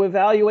know how to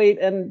evaluate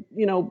and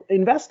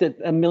invest at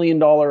 $1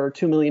 million or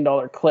 $2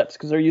 million clips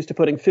because they're used to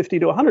putting $50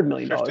 to $100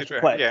 million to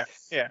play.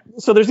 Yeah.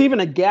 So there's even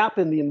a gap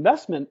in the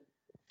investment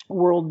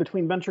world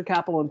between venture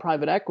capital and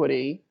private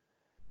equity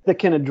that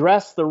can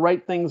address the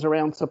right things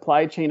around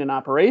supply chain and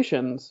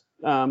operations,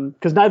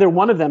 because neither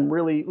one of them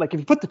really, like if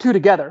you put the two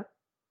together,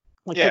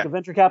 take a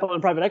venture capital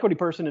and private equity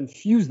person and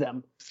fuse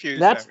them,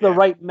 that's the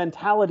right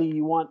mentality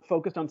you want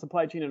focused on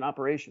supply chain and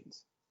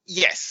operations.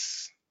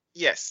 Yes,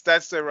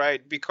 that's the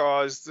right,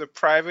 because the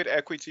private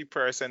equity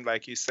person,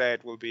 like you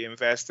said, will be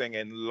investing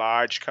in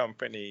large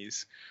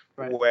companies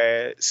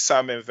where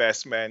some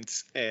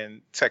investments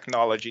in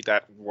technology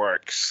that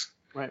works,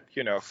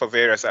 for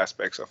various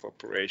aspects of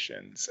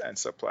operations and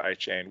supply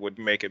chain would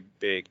make a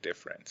big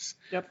difference.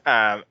 Yep.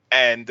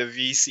 And the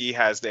VC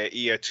has their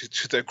ear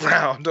to the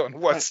ground on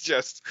what's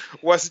just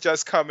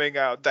coming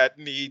out that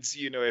needs,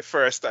 a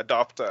first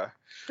adopter.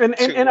 And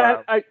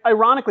I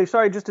ironically,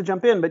 sorry, just to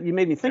jump in, but you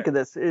made me think of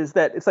this, is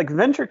that it's like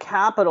venture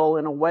capital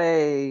in a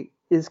way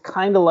is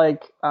kind of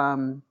like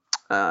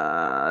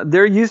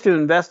they're used to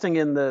investing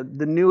in the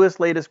newest,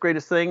 latest,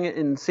 greatest thing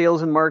in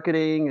sales and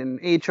marketing and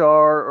HR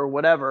or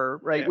whatever,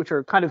 right? Which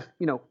are kind of,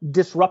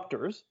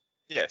 disruptors.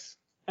 Yes.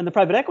 And the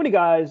private equity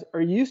guys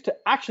are used to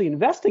actually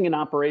investing in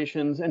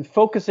operations and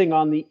focusing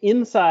on the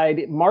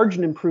inside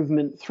margin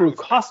improvement through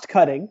cost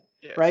cutting,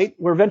 right?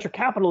 Where venture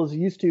capital is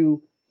used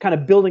to kind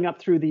of building up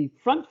through the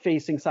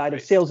front-facing side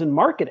of sales and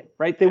marketing,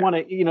 right? They want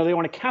to, they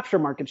want to capture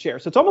market share.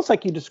 So it's almost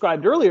like you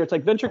described earlier. It's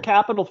like venture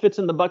capital fits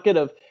in the bucket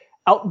of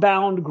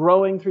outbound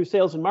growing through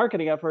sales and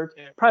marketing efforts.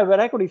 Private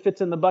equity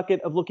fits in the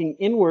bucket of looking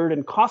inward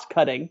and cost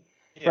cutting,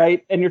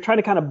 right? And you're trying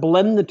to kind of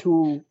blend the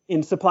two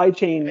in supply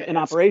chain and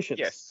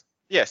operations.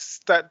 Yes,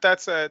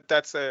 that's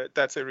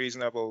a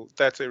reasonable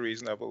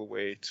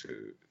way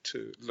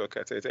to look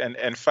at it. And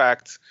in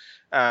fact,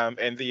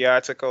 in the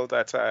article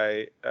that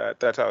I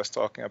was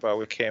talking about,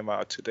 which came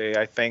out today,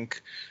 I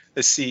think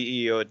the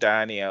CEO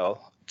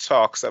Daniel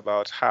talks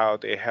about how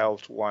they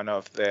helped one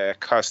of their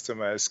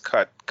customers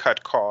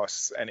cut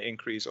costs and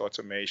increase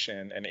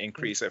automation and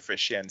increase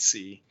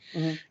efficiency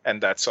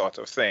and that sort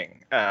of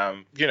thing.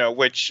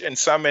 Which in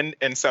some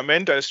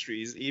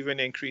industries, even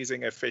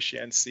increasing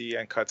efficiency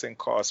and cutting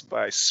costs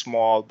by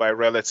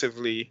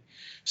relatively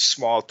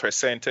small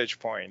percentage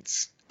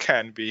points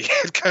can be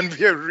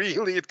a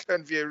really,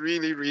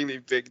 really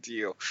big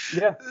deal.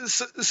 Yeah.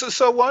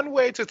 So one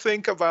way to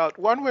think about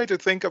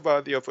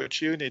the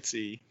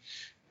opportunity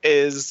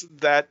is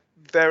that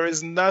there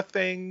is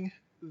nothing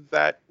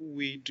that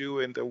we do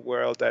in the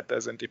world that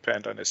doesn't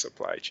depend on a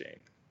supply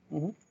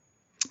chain.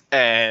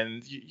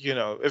 And,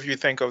 if you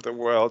think of the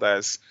world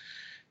as,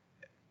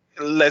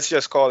 let's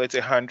just call it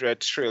 $100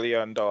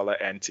 trillion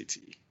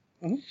entity,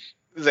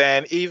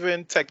 then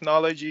even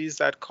technologies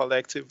that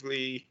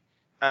collectively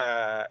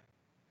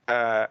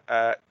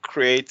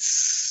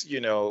creates,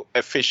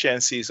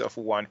 efficiencies of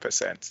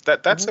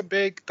 1%,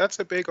 that's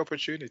a big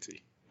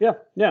opportunity. Yeah.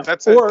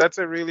 That's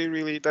a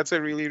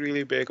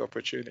really big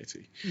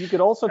opportunity. You could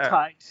also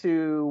tie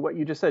to what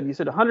you just said. You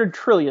said 100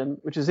 trillion,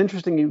 which is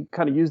interesting. You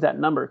kind of use that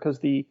number because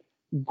the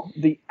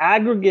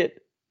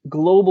aggregate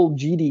global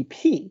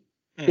GDP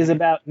is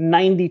about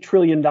 $90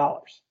 trillion.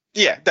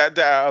 Yeah,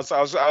 I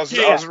was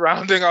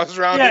rounding.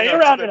 Yeah, you're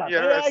rounding up.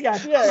 Yeah, I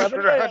got you. Yeah,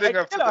 but rounding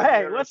up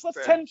hey, let's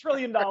 $10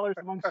 trillion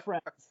amongst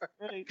friends.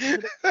 Right?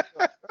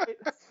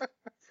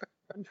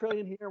 $90 1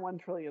 trillion here, 1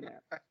 trillion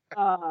there.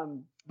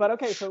 But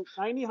okay, so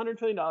 90, $100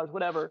 trillion,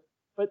 whatever.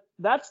 But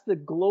that's the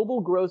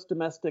global gross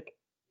domestic,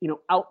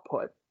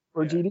 output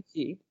or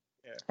GDP.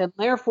 Yeah. And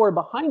therefore,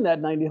 behind that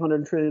 90,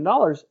 $100 trillion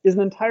is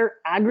an entire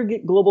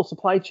aggregate global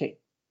supply chain.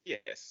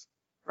 Yes.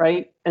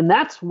 Right. And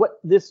that's what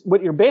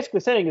you're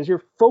basically saying is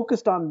you're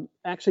focused on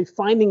actually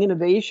finding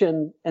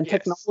innovation and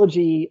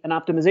technology and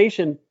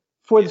optimization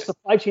for the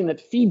supply chain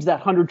that feeds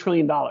that $100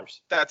 trillion.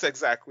 That's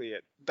exactly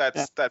it.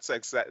 That's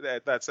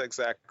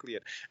exactly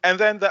it. And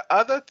then the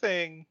other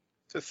thing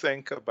to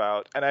think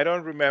about, and I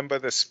don't remember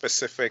the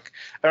specific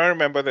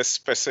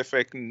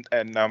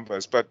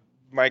numbers, but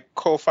my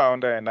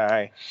co-founder and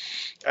I,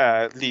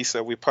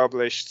 Lisa, we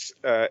published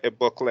a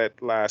booklet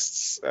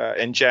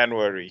in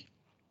January.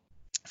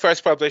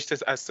 First published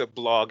it as a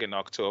blog in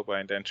October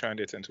and then turned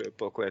it into a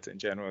booklet in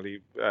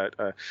January.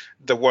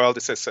 The world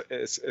is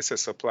a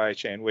supply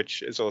chain,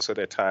 which is also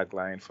the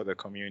tagline for the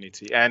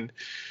community. And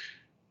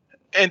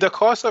in the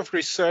course of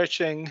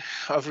doing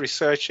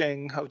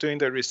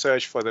the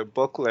research for the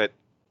booklet,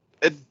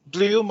 it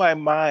blew my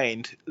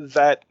mind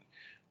that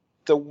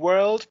the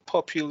world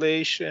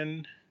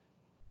population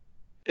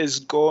is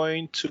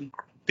going to,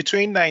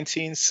 between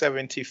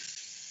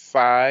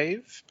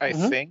 1975, I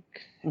think,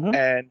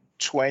 and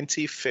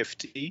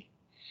 2050,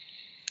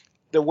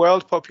 the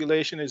world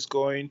population is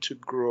going to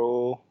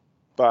grow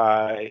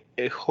by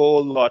a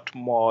whole lot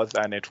more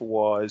than it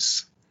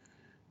was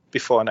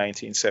before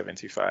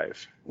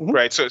 1975,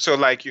 right? So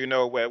like,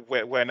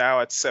 we're now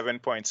at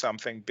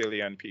 7-point-something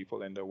billion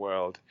people in the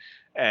world.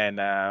 And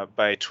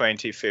by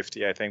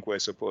 2050, I think we're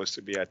supposed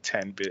to be at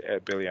 10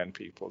 billion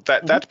people.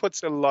 That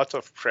puts a lot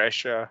of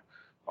pressure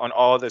on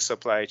all the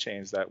supply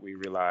chains that we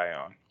rely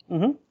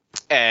on.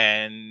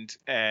 And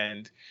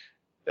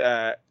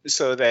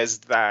so there's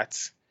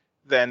that.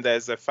 Then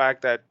there's the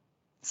fact that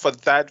for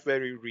that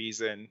very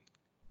reason,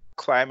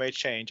 climate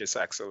change is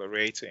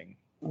accelerating,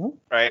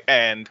 right?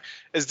 And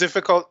it's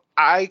difficult.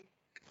 I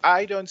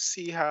don't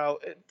see how.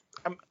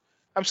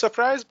 I'm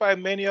surprised by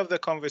many of the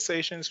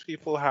conversations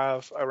people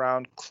have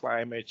around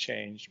climate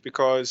change,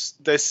 because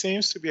there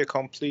seems to be a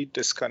complete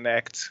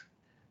disconnect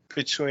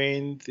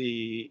between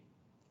the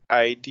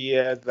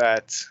idea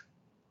that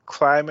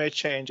climate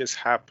change is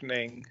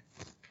happening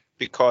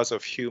because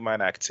of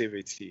human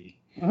activity,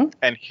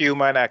 and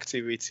human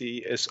activity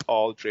is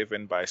all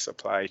driven by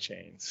supply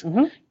chains.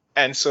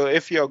 And so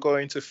if you're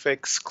going to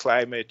fix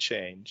climate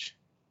change,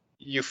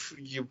 you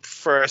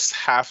first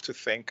have to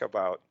think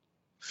about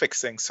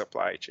fixing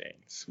supply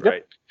chains,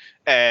 right?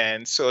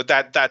 And so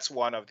that's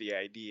one of the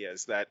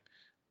ideas, that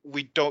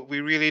we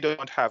really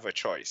don't have a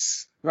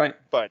choice, right?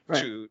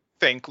 To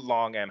think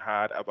long and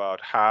hard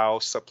about how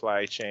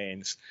supply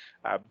chains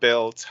are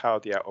built, how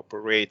they are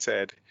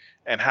operated,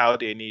 and how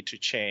they need to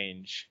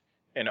change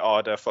in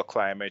order for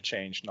climate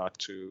change not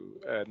to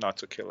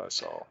kill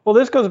us all. Well,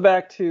 this goes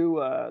back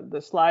to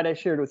the slide I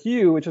shared with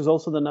you, which is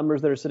also the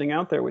numbers that are sitting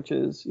out there, which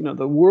is,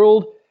 the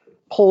world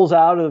pulls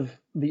out of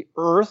the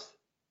earth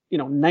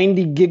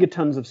 90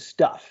 gigatons of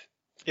stuff.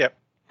 Yep.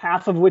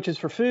 Half of which is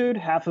for food,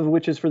 half of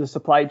which is for the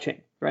supply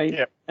chain, right?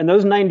 Yep. And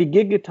those 90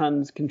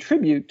 gigatons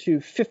contribute to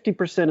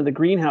 50% of the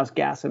greenhouse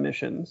gas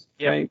emissions,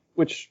 right?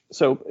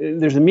 So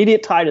there's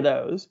immediate tie to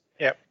those.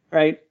 Yep.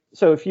 Right?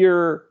 So if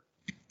you're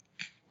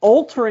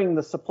altering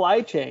the supply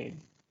chain,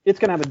 it's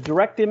going to have a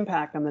direct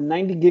impact on the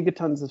 90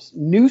 gigatons of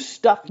new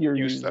stuff you're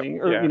using,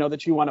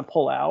 that you want to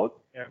pull out.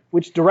 Yeah.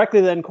 Which directly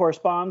then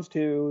corresponds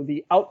to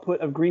the output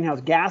of greenhouse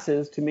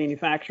gases to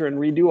manufacture and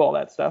redo all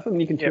that stuff.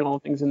 And you can tune all the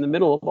things in the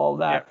middle of all of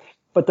that.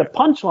 But the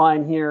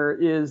punchline here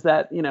is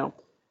that,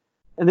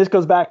 and this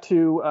goes back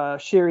to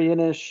Sherry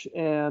Inish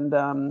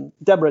and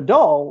Deborah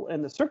Dull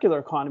and the circular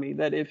economy,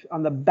 that if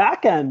on the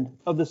back end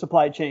of the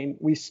supply chain,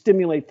 we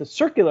stimulate the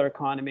circular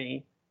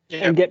economy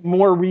and get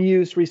more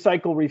reuse,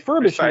 recycle,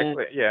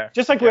 refurbishment,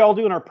 just like we all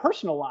do in our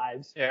personal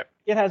lives,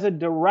 it has a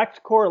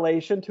direct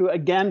correlation to,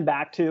 again,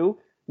 back to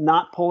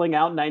not pulling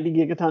out 90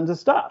 gigatons of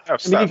stuff. I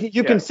mean,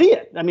 you can see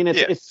it. I mean,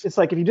 it's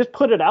like if you just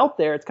put it out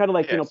there, it's kind of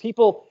like,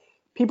 people,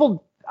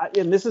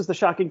 and this is the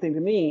shocking thing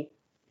to me,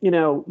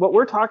 what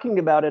we're talking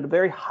about at a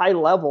very high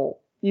level,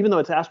 even though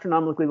it's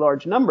astronomically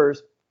large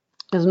numbers,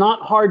 is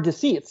not hard to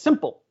see. It's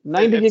simple.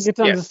 90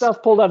 gigatons of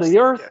stuff pulled out of the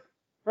earth,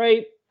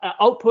 right?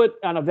 Output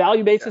on a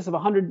value basis of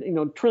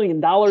 $100 trillion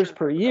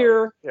per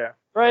year.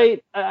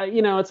 Right.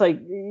 It's like,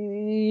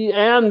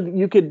 and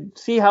you could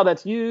see how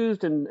that's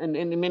used and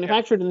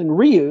manufactured and then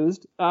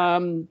reused.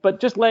 But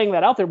just laying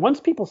that out there, once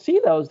people see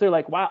those, they're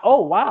like,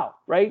 wow.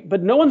 Right.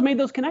 But no one's made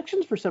those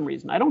connections for some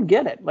reason. I don't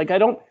get it. Like,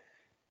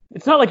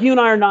 it's not like you and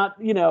I are not,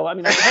 hey,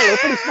 we're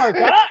pretty smart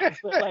guys,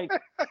 but like,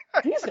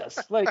 Jesus,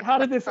 like, how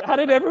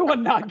did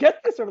everyone not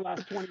get this over the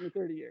last 20 or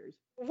 30 years?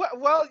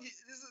 Well,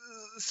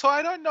 so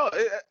I don't know.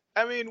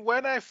 I mean,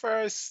 when I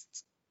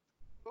first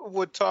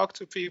would talk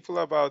to people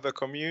about the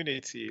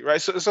community,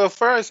 right? So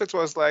first it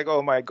was like,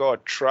 oh my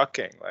God,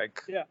 trucking.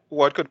 Like,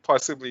 what could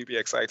possibly be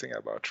exciting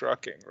about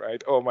trucking,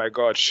 right? Oh my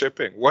God,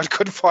 shipping. What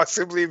could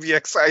possibly be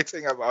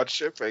exciting about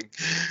shipping?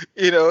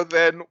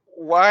 Then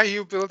why are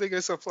you building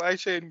a supply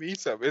chain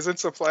meetup? Isn't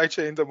supply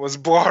chain the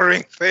most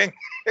boring thing?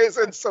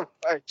 Isn't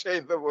supply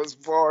chain the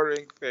most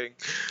boring thing?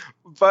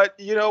 But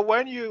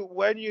when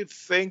you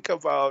think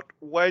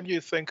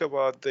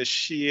about the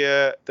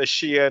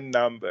sheer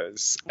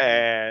numbers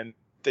and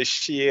the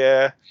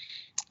sheer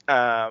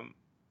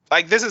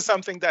like, this is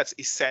something that's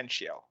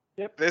essential.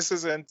 Yep. This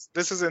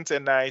isn't a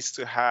nice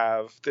to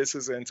have. This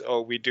isn't,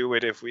 oh, we do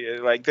it if we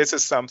like. This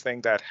is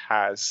something that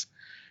has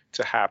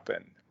to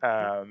happen.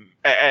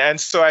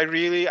 And so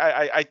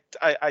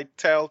I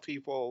tell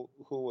people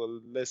who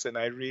will listen,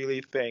 I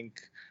really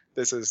think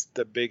this is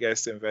the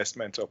biggest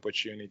investment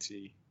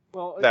opportunity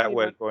that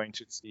we're going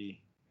to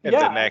see in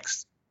the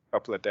next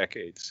couple of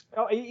decades.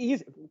 Oh,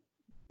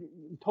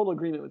 total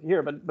agreement with you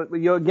here, but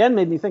you again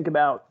made me think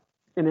about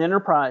an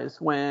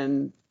enterprise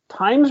when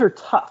times are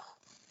tough,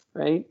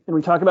 right? And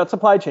we talk about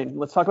supply chain.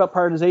 Let's talk about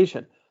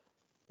prioritization.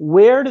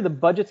 Where do the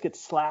budgets get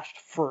slashed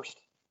first?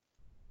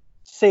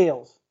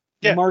 Sales.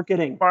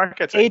 Marketing,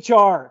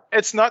 HR.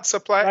 It's not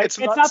supply. Right? It's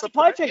not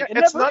supply chain.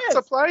 It's not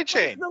supply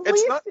chain.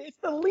 It's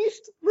the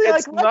least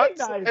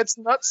recognized. It's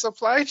not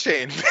supply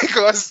chain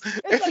because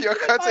if you're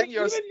cutting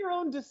even your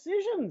own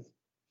decisions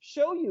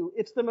show you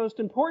it's the most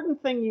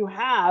important thing you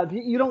have.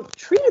 You don't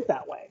treat it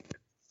that way.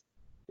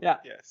 Yeah.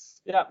 Yes.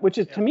 Yeah, which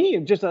is to me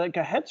just like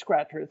a head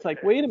scratcher. It's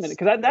like, wait a minute,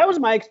 because that was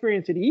my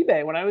experience at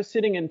eBay when I was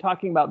sitting and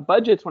talking about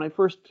budgets when I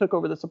first took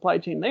over the supply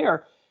chain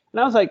there. And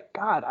I was like,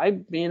 God, I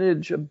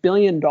manage $1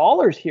 billion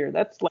here.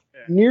 That's like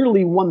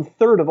nearly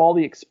 1/3 of all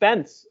the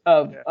expense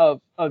of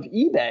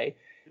eBay.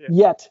 Yeah.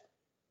 Yet,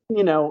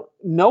 no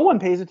one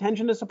pays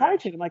attention to supply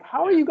chain. I'm like,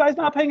 how are you guys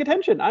not paying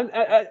attention?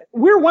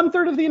 We're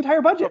 1/3 of the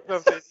entire budget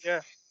of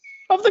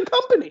the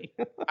company.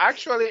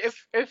 Actually,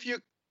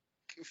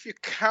 if you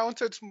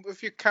count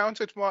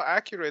it more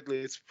accurately,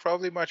 it's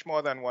probably much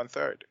more than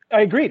 1/3.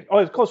 I agreed. Oh,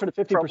 it's closer to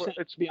 50%.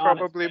 It's to be honest,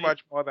 probably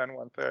much more than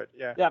 1/3.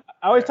 Yeah. Yeah.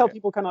 I always tell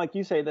people, kind of like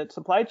you say, that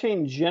supply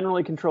chain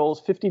generally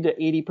controls 50 to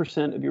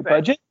 80% of your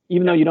budget,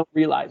 even though you don't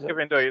realize it.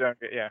 Even though you don't.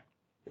 Yeah.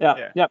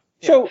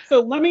 So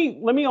let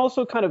me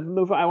also kind of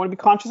move on. I want to be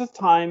conscious of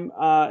time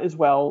as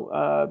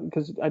well,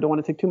 because I don't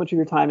want to take too much of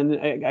your time,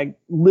 and I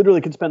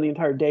literally could spend the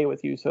entire day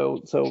with you.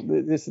 So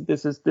this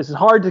is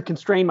hard to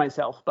constrain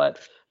myself, but.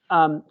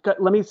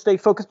 Let me stay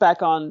focused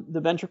back on the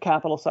venture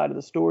capital side of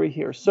the story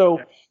here. So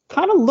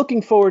kind of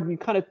looking forward, and you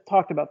kind of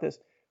talked about this.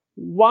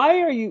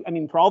 Why are you,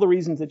 for all the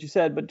reasons that you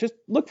said, but just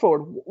look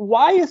forward.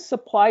 Why is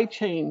supply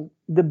chain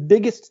the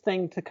biggest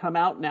thing to come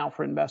out now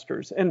for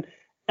investors?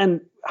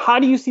 And how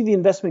do you see the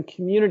investment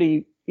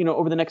community,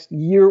 over the next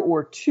year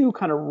or two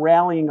kind of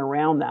rallying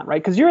around that,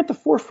 right? Because you're at the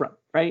forefront,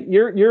 right?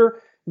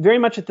 You're very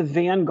much at the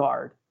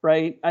vanguard,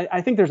 right?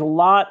 I think there's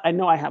I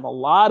know I have a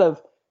lot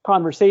of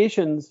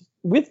conversations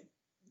with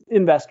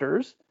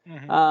investors,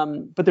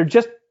 but they're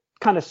just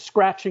kind of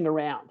scratching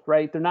around,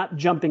 right? They're not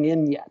jumping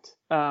in yet.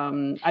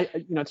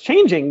 It's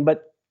changing,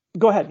 but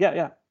go ahead.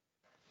 Yeah.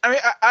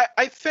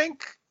 I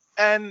think,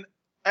 and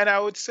I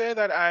would say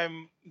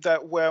that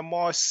we're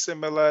more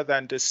similar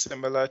than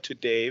dissimilar to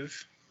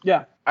Dave.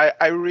 Yeah.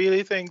 I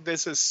really think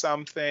this is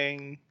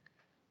something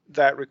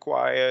that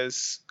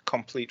requires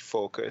complete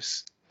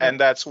focus. And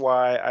that's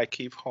why I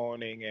keep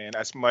honing in,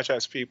 as much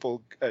as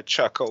people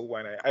chuckle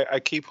when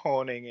I keep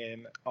honing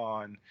in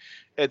on,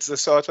 it's the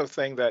sort of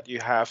thing that you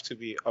have to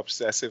be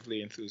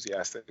obsessively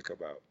enthusiastic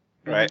about,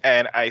 right?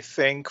 And I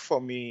think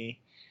for me,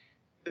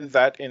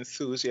 that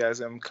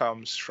enthusiasm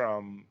comes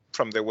from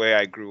the way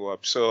I grew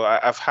up. So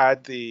I've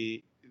had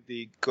the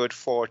good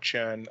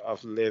fortune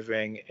of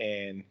living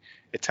in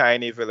a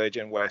tiny village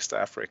in West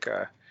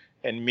Africa,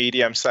 in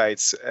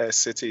medium-sized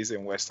cities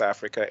in West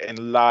Africa,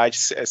 in large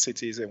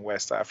cities in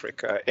West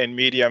Africa, in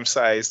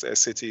medium-sized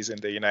cities in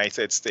the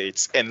United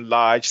States, in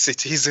large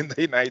cities in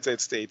the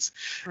United States.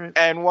 Right.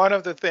 And one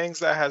of the things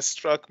that has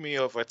struck me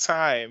over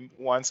time,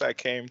 once I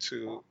came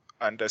to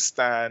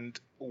understand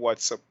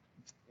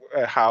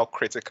how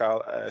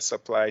critical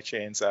supply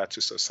chains are to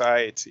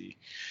society,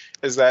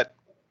 is that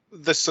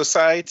the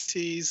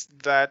societies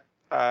that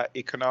are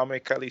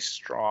economically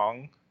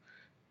strong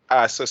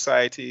are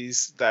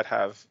societies that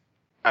have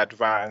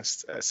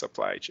advanced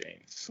supply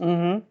chains,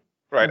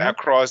 right,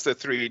 across the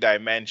three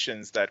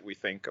dimensions that we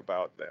think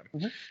about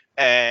them.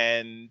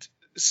 And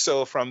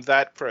so from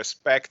that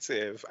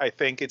perspective, I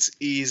think it's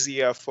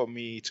easier for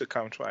me to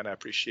come to an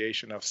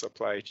appreciation of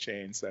supply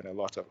chains than a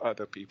lot of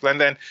other people. And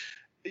then,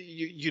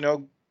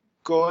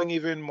 going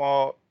even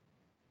more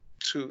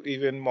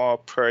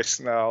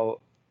personal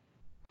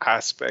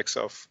aspects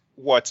of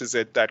what is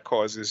it that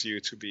causes you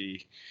to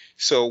be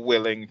so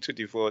willing to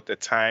devote the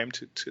time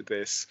to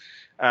this.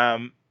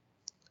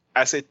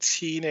 As a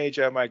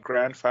teenager, my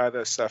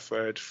grandfather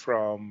suffered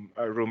from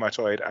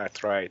rheumatoid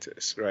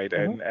arthritis, right?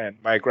 And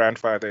my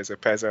grandfather is a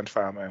peasant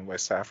farmer in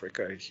West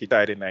Africa. He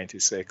died in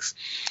 1996.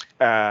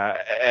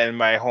 And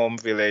my home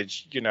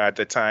village, at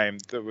the time,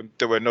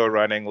 there were no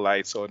running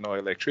lights or no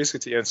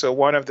electricity. And so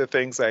one of the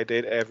things I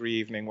did every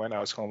evening when I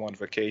was home on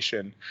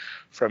vacation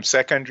from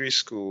secondary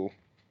school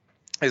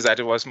is that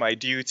it was my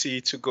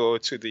duty to go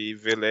to the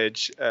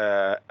village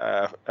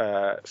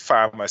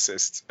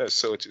pharmacist,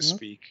 so to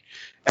speak,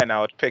 and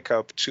I would pick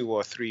up 2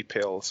 or 3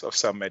 pills of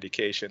some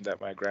medication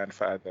that my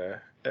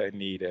grandfather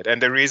needed.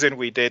 And the reason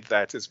we did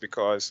that is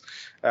because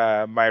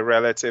my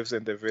relatives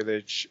in the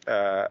village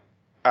are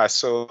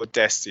so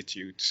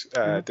destitute.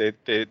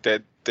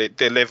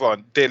 They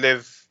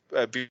live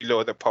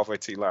below the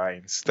poverty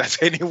lines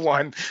that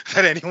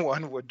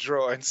anyone would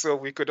draw, and so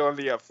he could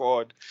only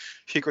afford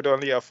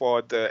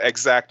the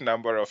exact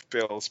number of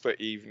pills per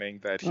evening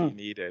that he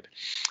needed.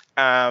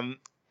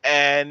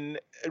 And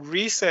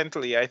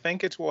recently, I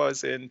think it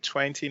was in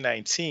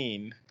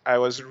 2019, I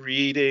was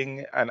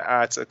reading an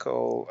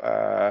article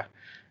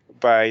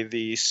by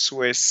the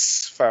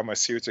Swiss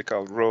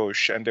pharmaceutical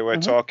Roche, and they were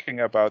talking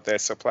about their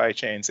supply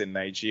chains in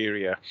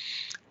Nigeria,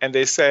 and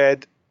they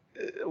said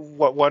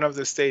one of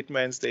the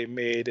statements they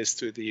made is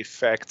to the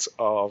effect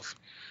of,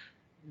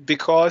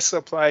 because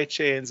supply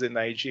chains in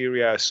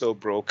Nigeria are so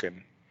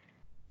broken,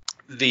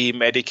 the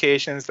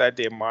medications that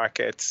they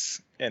market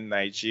in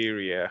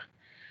Nigeria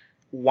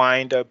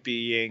wind up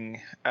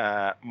being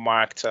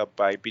marked up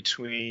by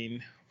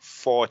between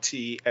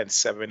 40 and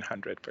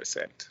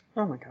 700%.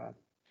 Oh my God.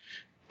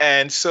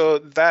 And so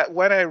that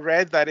when I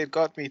read that, it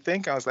got me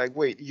thinking. I was like,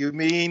 wait, you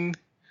mean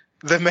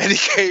the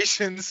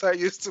medications I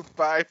used to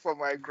buy for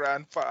my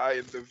grandpa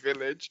in the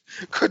village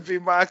could be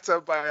marked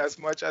up by as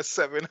much as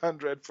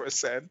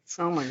 700%?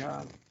 Oh my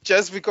God.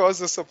 Just because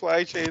the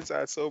supply chains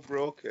are so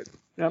broken.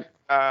 Yep.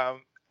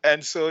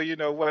 And so,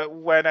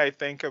 when I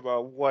think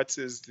about what's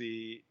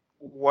the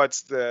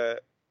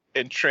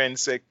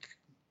intrinsic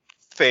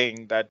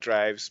thing that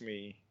drives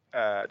me,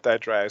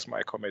 that drives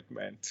my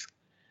commitment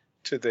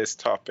to this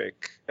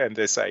topic and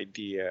this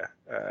idea,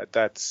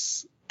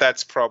 that's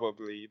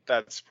probably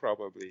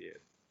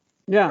it.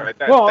 Yeah. Right?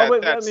 We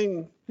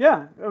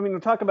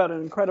talk about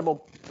an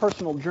incredible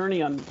personal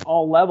journey on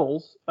all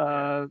levels.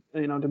 To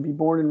be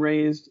born and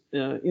raised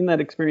in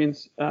that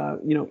experience,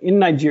 in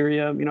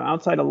Nigeria,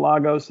 outside of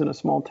Lagos in a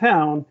small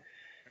town,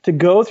 to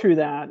go through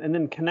that and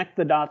then connect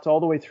the dots all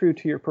the way through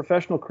to your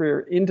professional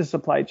career into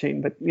supply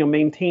chain, but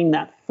maintain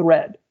that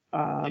thread.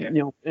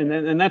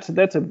 And that's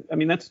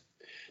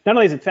not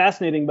only is it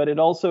fascinating, but it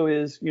also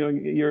is,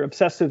 your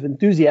obsessive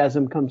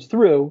enthusiasm comes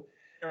through,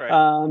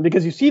 right.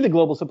 Because you see the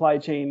global supply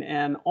chain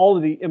and all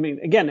of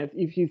again,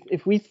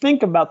 if we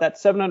think about that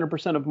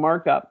 700% of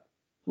markup,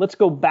 let's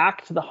go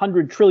back to the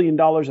 $100 trillion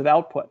of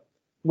output.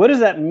 What does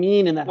that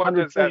mean in that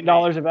 $100 trillion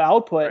of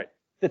output? Right.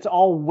 That's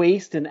all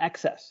waste and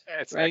excess,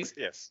 right?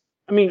 Yes.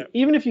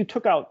 Even if you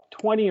took out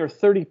 20 or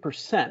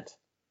 30%,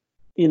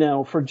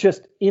 for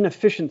just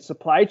inefficient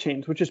supply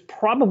chains, which is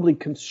probably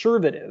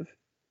conservative,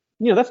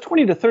 that's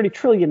 20 to 30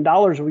 trillion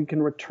dollars we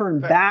can return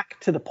back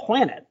to the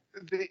planet.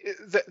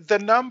 The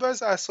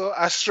numbers are so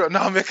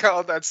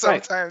astronomical that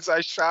sometimes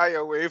I shy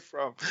away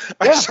from.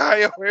 I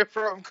shy away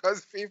from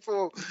because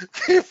people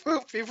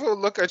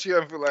look at you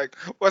and be like,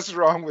 "What's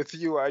wrong with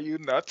you? Are you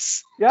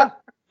nuts?" Yeah.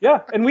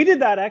 And we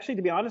did that, actually,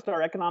 to be honest.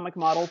 Our economic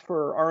model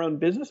for our own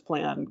business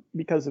plan,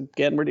 because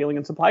again, we're dealing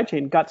in supply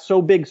chain, got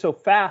so big so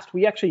fast.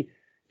 We actually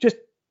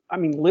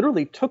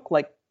literally took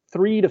like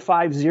 3 to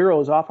 5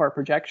 zeros off our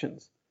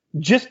projections,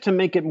 just to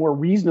make it more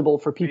reasonable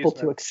for people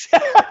to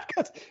accept.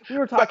 Because we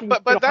were talking,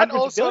 but that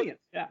also billions.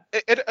 Yeah.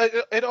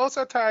 It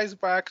also ties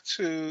back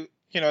to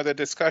the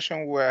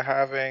discussion we were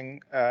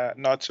having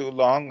not too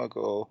long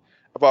ago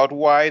about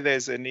why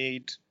there's a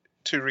need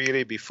to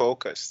really be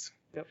focused.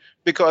 Yep.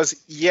 Because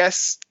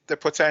yes, the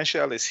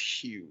potential is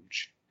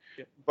huge,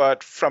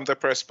 but from the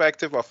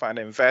perspective of an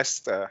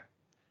investor,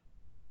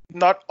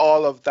 not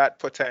all of that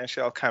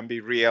potential can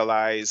be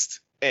realized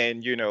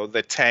in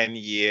the 10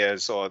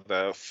 years or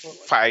the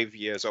 5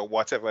 years or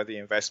whatever the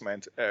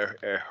investment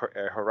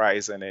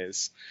horizon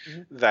is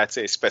that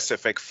a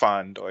specific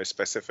fund or a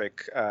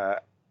specific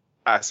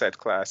asset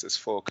class is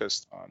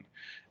focused on.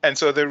 And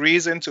so the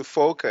reason to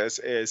focus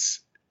is,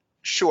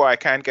 sure, I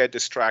can't get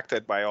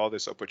distracted by all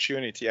this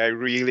opportunity. I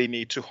really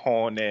need to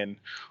hone in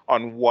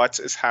on what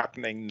is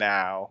happening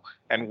now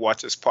and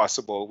what is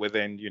possible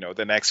within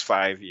the next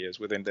 5 years,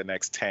 within the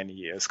next 10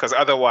 years, because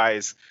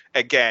otherwise,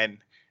 again,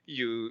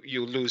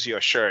 you lose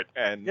your shirt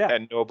and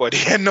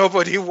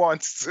nobody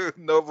wants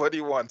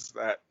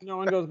that. No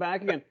one goes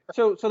back again.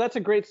 So that's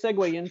a great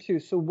segue into,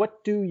 so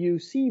what do you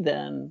see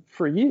then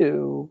for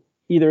you,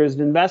 either as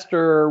an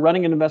investor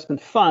running an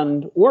investment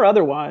fund or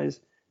otherwise,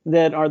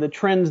 that are the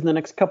trends in the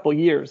next couple of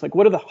years? Like,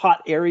 what are the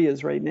hot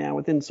areas right now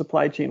within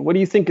supply chain? What do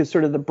you think is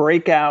sort of the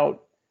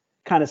breakout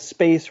kind of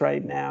space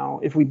right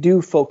now if we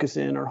do focus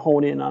in or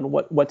hone in on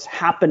what's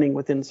happening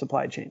within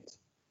supply chains?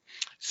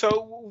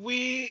 So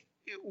the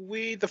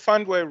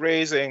fund we're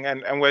raising,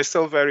 and we're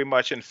still very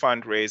much in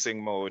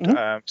fundraising mode.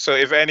 So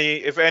if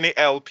any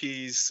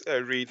LPs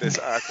read this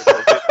article,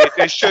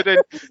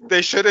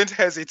 they shouldn't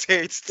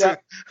hesitate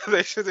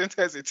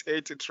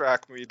to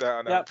track me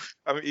down.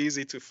 I'm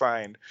easy to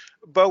find.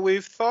 But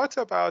we've thought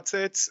about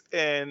it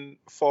in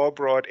 4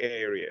 broad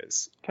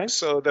areas. Okay.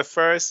 So the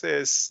first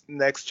is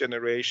next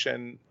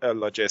generation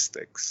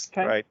logistics,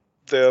 right?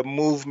 The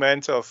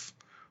movement of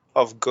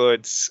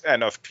goods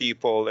and of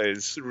people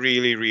is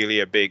really, really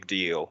a big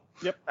deal.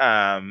 Yep.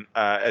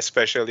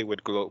 Especially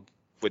with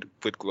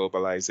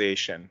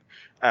globalization.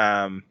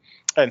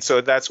 And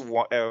so that's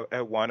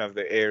one of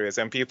the areas.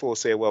 And people will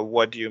say, well,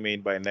 what do you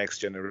mean by next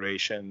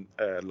generation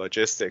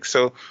logistics?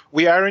 So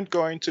we aren't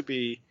going to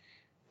be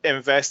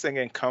investing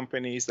in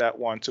companies that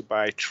want to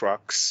buy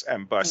trucks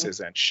and buses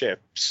and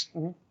ships,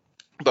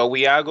 but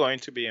we are going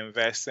to be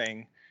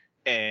investing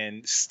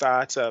in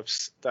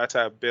startups that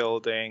are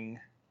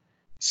building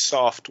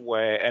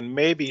software and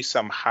maybe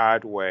some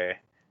hardware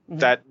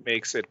that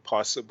makes it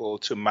possible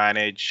to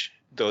manage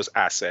those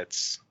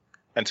assets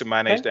and to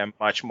manage them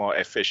much more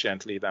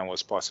efficiently than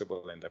was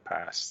possible in the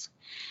past.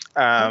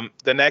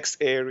 The next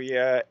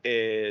area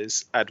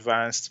is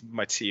advanced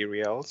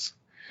materials.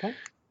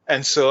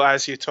 And so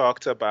as you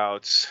talked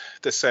about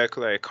the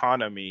circular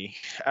economy,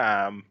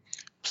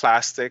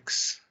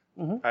 plastics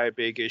are a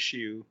big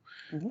issue.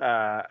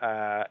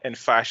 In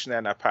fashion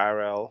and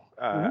apparel,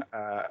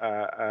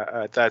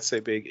 that's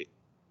a big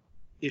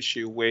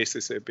issue. Waste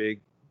is a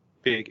big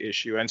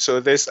issue. And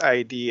so this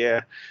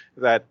idea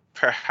that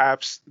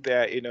perhaps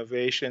there are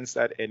innovations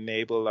that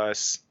enable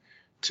us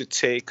to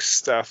take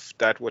stuff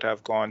that would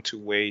have gone to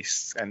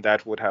waste and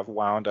that would have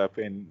wound up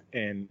in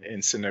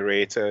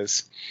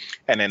incinerators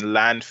and in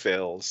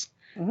landfills,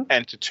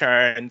 and to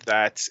turn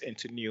that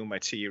into new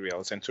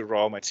materials, into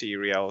raw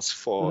materials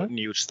for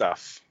new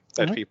stuff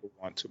that people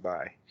want to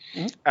buy.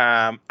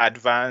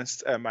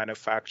 Advanced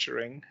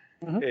manufacturing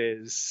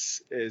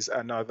is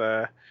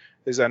another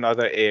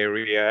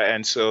area,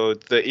 and so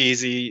the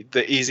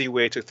easy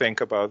way to think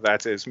about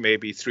that is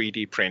maybe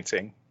 3D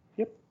printing.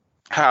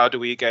 How do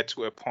we get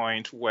to a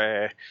point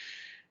where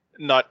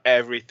not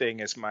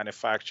everything is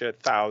manufactured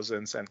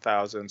thousands and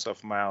thousands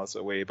of miles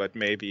away, but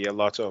maybe a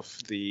lot of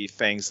the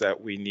things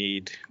that we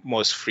need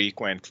most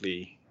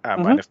frequently are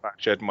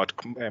manufactured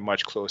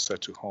much closer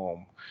to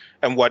home?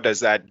 And what does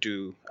that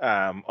do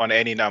on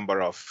any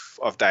number of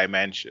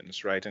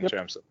dimensions, right? In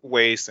terms of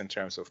waste, in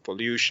terms of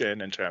pollution,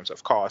 in terms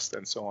of cost,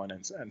 and so on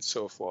and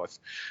so forth.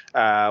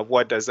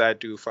 What does that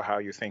do for how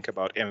you think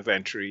about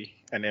inventory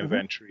and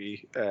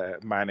inventory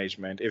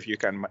management? If you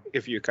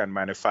can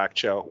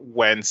manufacture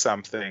when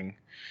something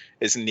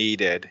is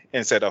needed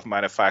instead of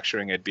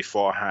manufacturing it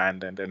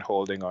beforehand and then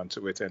holding on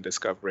to it and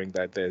discovering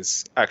that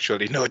there's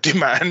actually no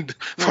demand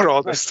for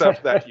all the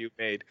stuff that you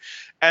made.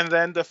 And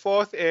then the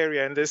fourth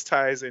area, and this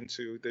ties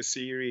into the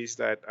series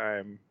that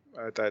I'm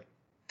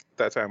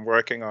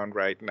working on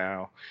right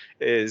now,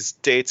 is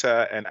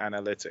data and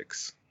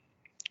analytics,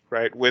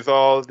 right?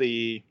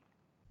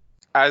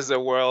 As the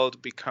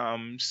world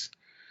becomes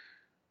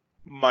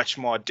much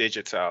more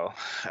digital,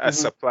 as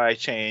supply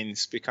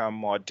chains become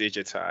more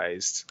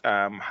digitized,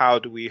 how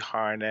do we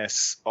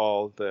harness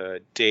all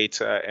the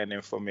data and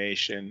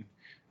information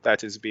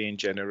that is being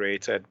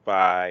generated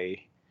by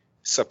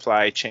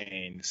supply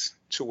chains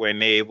to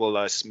enable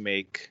us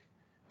make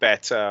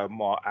better,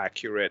 more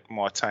accurate,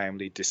 more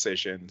timely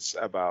decisions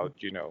about,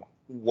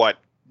 what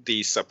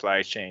these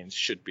supply chains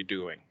should be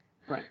doing,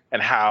 right?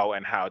 And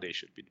how they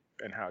should be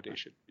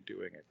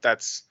doing it.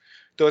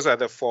 Those are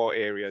the four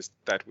areas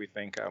that we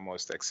think are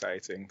most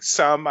exciting.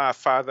 Some are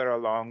farther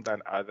along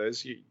than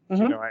others.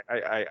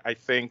 I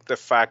think the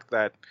fact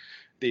that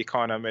The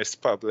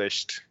Economist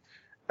published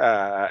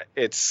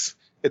its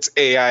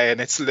AI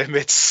and its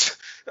limits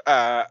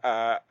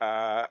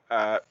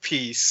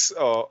piece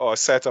or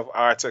set of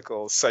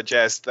articles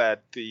suggests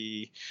that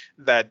the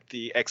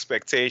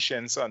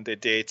expectations on the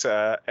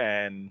data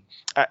and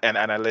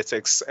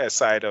analytics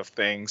side of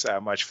things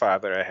are much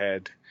farther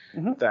ahead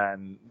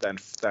than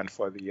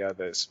for the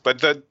others.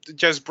 But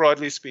just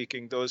broadly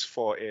speaking, those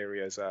four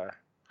areas are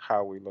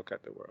how we look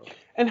at the world.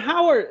 And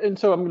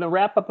so I'm going to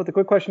wrap up with a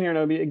quick question here, and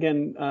I'll be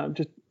again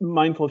just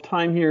mindful of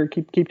time here.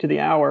 Keep to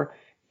the hour.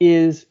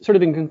 Is sort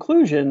of in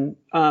conclusion,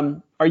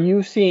 are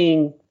you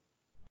seeing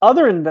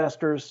other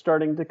investors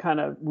starting to kind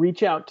of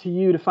reach out to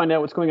you to find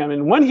out what's going on?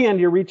 On one hand,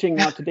 you're reaching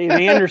out to Dave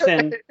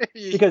Anderson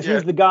because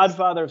he's the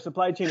godfather of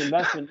supply chain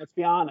investment. Let's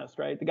be honest,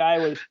 right? The guy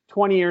was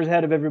 20 years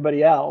ahead of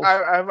everybody else.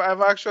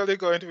 I'm actually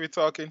going to be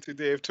talking to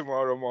Dave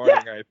tomorrow morning,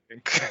 I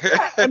think.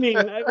 I mean,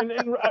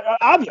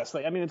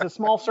 obviously, it's a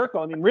small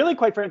circle. Really,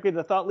 quite frankly,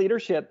 the thought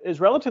leadership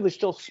is relatively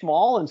still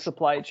small in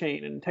supply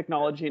chain and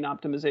technology and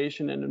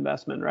optimization and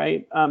investment,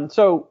 right?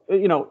 So,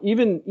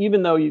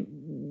 even though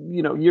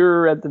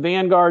you're at the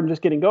vanguard and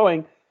just getting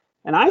going,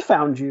 and I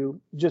found you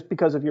just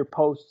because of your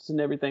posts and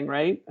everything,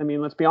 right?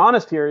 Let's be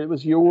honest here. It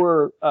was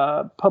your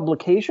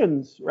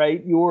publications,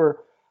 right?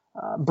 Your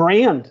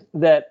brand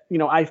that,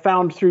 I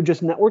found through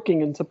just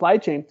networking and supply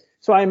chain.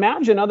 So I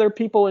imagine other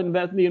people in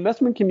the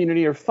investment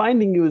community are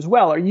finding you as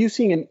well. Are you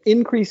seeing an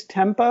increased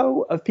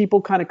tempo of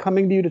people kind of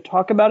coming to you to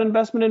talk about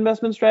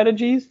investment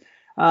strategies?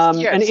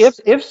 Yes. And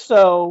if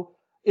so,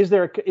 is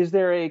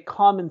there a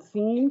common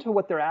theme to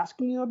what they're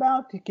asking you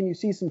about? Can you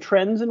see some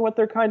trends in what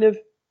they're kind of?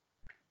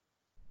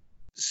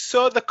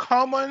 So the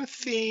common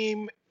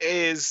theme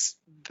is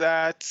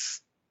that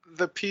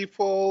the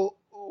people.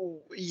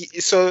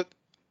 So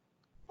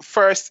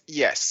first,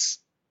 yes,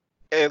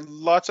 a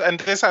lot, and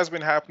this has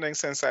been happening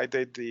since I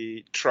did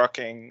the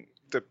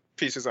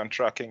pieces on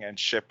trucking and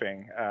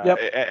shipping,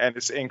 and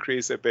it's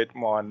increased a bit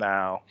more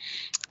now,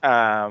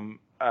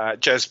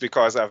 just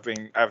because I've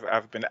been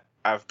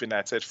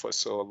at it for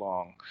so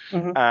long.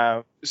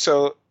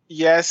 So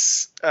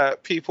yes,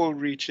 people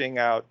reaching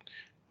out,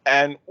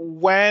 and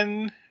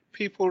when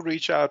people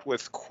reach out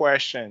with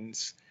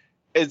questions,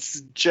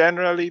 it's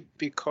generally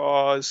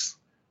because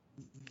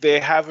they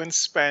haven't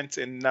spent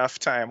enough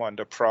time on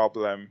the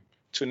problem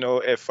to know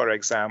if, for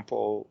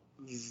example,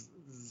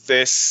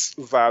 this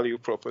value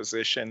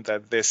proposition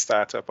that this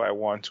startup I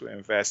want to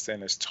invest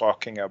in is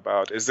talking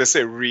about, is this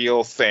a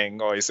real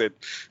thing, or is it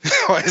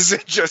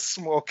just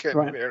smoke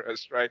and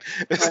mirrors, right?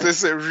 Is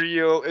this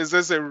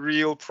a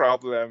real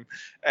problem?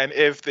 And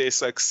if they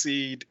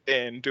succeed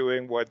in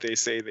doing what they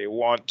say they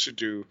want to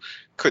do,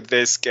 could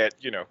this get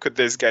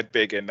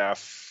big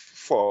enough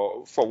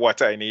for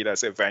what I need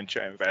as a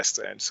venture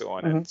investor, and so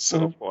on and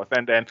so forth.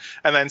 And then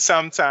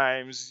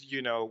sometimes,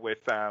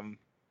 with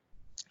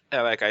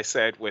like I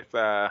said, with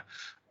the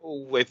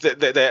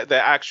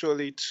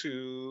actually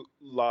two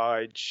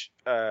large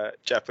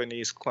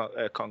Japanese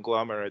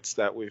conglomerates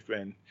that we've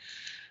been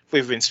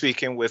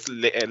speaking with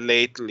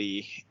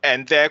lately,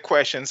 and their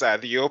questions are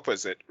the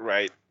opposite,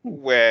 right?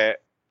 Where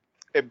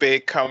a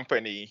big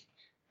company,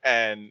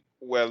 and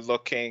we're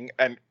looking,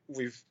 and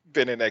we've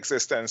been in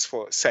existence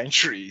for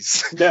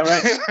centuries. Yeah,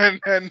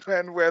 right.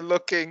 and we're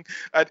looking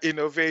at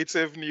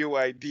innovative new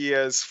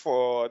ideas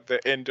for the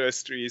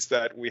industries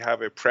that we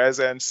have a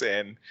presence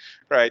in,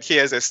 right?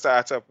 Here's a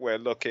startup we're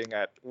looking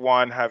at.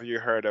 One, have you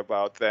heard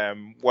about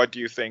them? What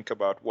do you think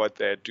about what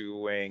they're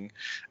doing?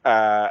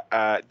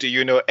 Do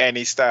you know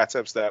any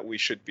startups that we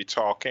should be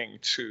talking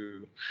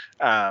to?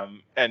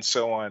 And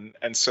so on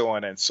and so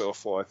on and so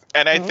forth.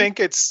 And I think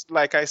it's,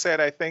 like I said,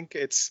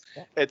 it's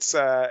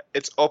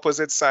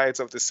opposite sides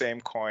of the same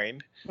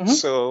coin.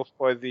 So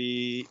for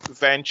the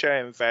venture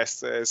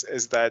investors,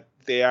 is that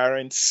they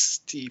aren't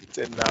steeped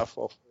enough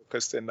or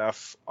focused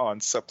enough on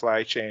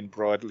supply chain,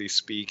 broadly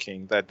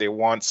speaking, that they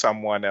want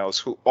someone else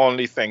who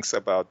only thinks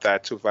about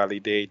that to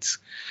validate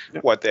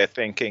what their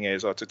thinking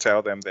is, or to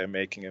tell them they're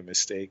making a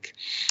mistake.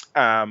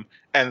 And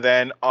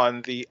then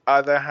on the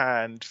other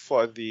hand,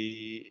 for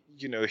the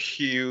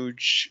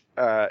huge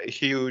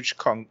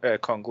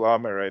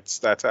conglomerates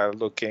that are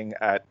looking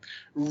at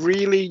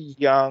really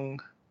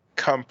young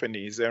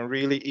companies and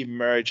really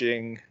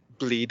emerging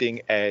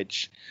bleeding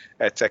edge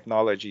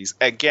technologies.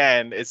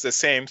 Again, it's the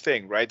same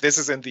thing, right? This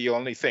isn't the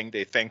only thing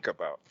they think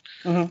about,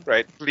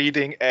 right?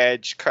 Bleeding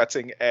edge,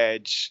 cutting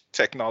edge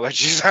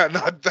technologies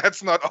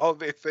that's not all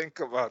they think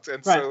about.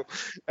 And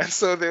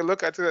so they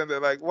look at it and they're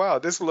like, wow,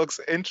 this looks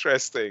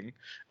interesting.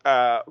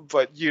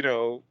 But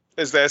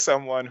is there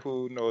someone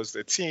who knows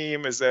the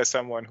team? Is there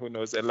someone who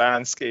knows the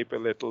landscape a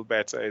little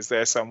better? Is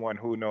there someone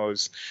who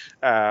knows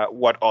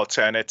what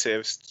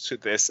alternatives to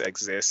this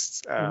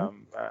exist?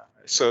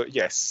 So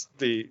yes,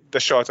 the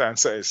short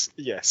answer is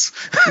yes.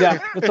 Yeah,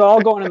 it's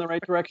all going in the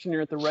right direction.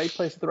 You're at the right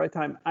place at the right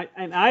time.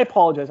 I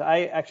apologize.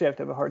 I actually have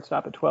to have a hard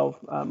stop at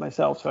 12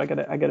 myself, so I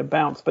gotta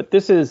bounce. But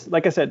this is,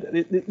 like I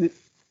said,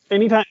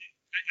 anytime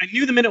I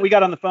knew the minute we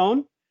got on the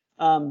phone.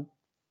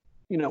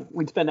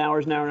 We'd spend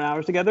hours and hours and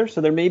hours together.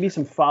 So there may be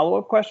some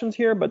follow-up questions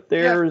here, but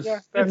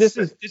this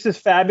is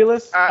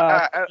fabulous.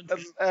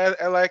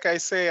 Like I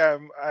say,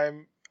 I'm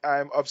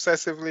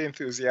obsessively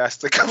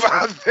enthusiastic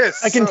about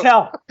this. I can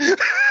tell.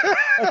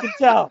 I can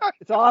tell.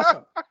 It's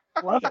awesome.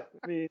 I love it.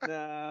 I mean,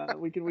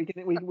 we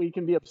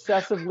can be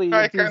obsessively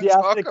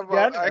enthusiastic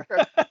together.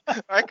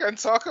 I can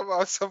talk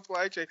about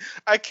supply chain.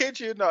 I kid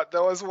you not.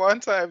 There was one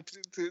time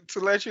to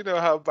let you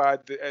know how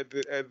bad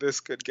this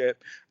could get.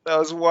 There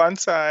was one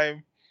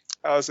time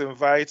I was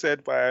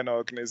invited by an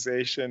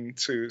organization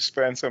to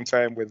spend some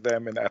time with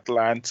them in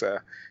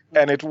Atlanta.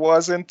 And it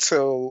wasn't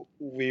till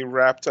we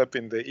wrapped up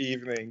in the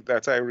evening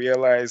that I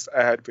realized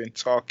I had been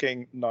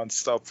talking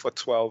nonstop for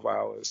 12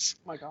 hours.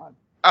 Oh my God.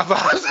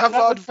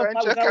 About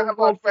venture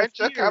capital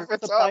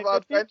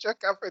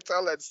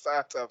and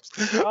startups.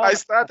 Oh. I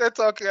started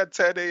talking at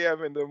 10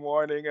 a.m. in the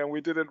morning, and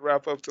we didn't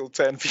wrap up till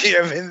 10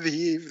 p.m. in the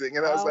evening.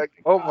 And I was like,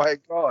 oh my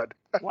God.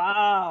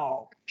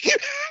 Wow.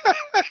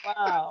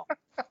 Wow.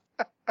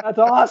 That's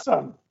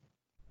awesome.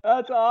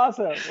 That's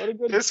awesome. What a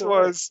good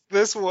story.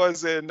 This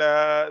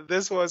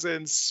was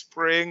in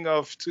spring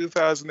of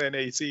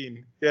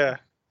 2018. Yeah.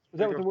 Was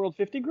that with the World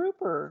 50 group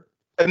or?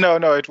 No,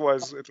 it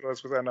was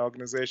with an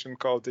organization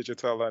called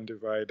Digital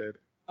Undivided.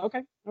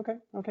 Okay,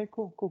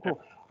 cool.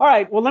 All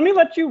right, well, let me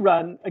let you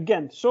run.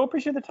 Again, so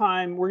appreciate the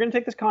time. We're going to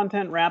take this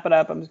content, wrap it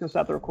up. I'm just going to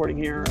stop the recording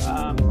here.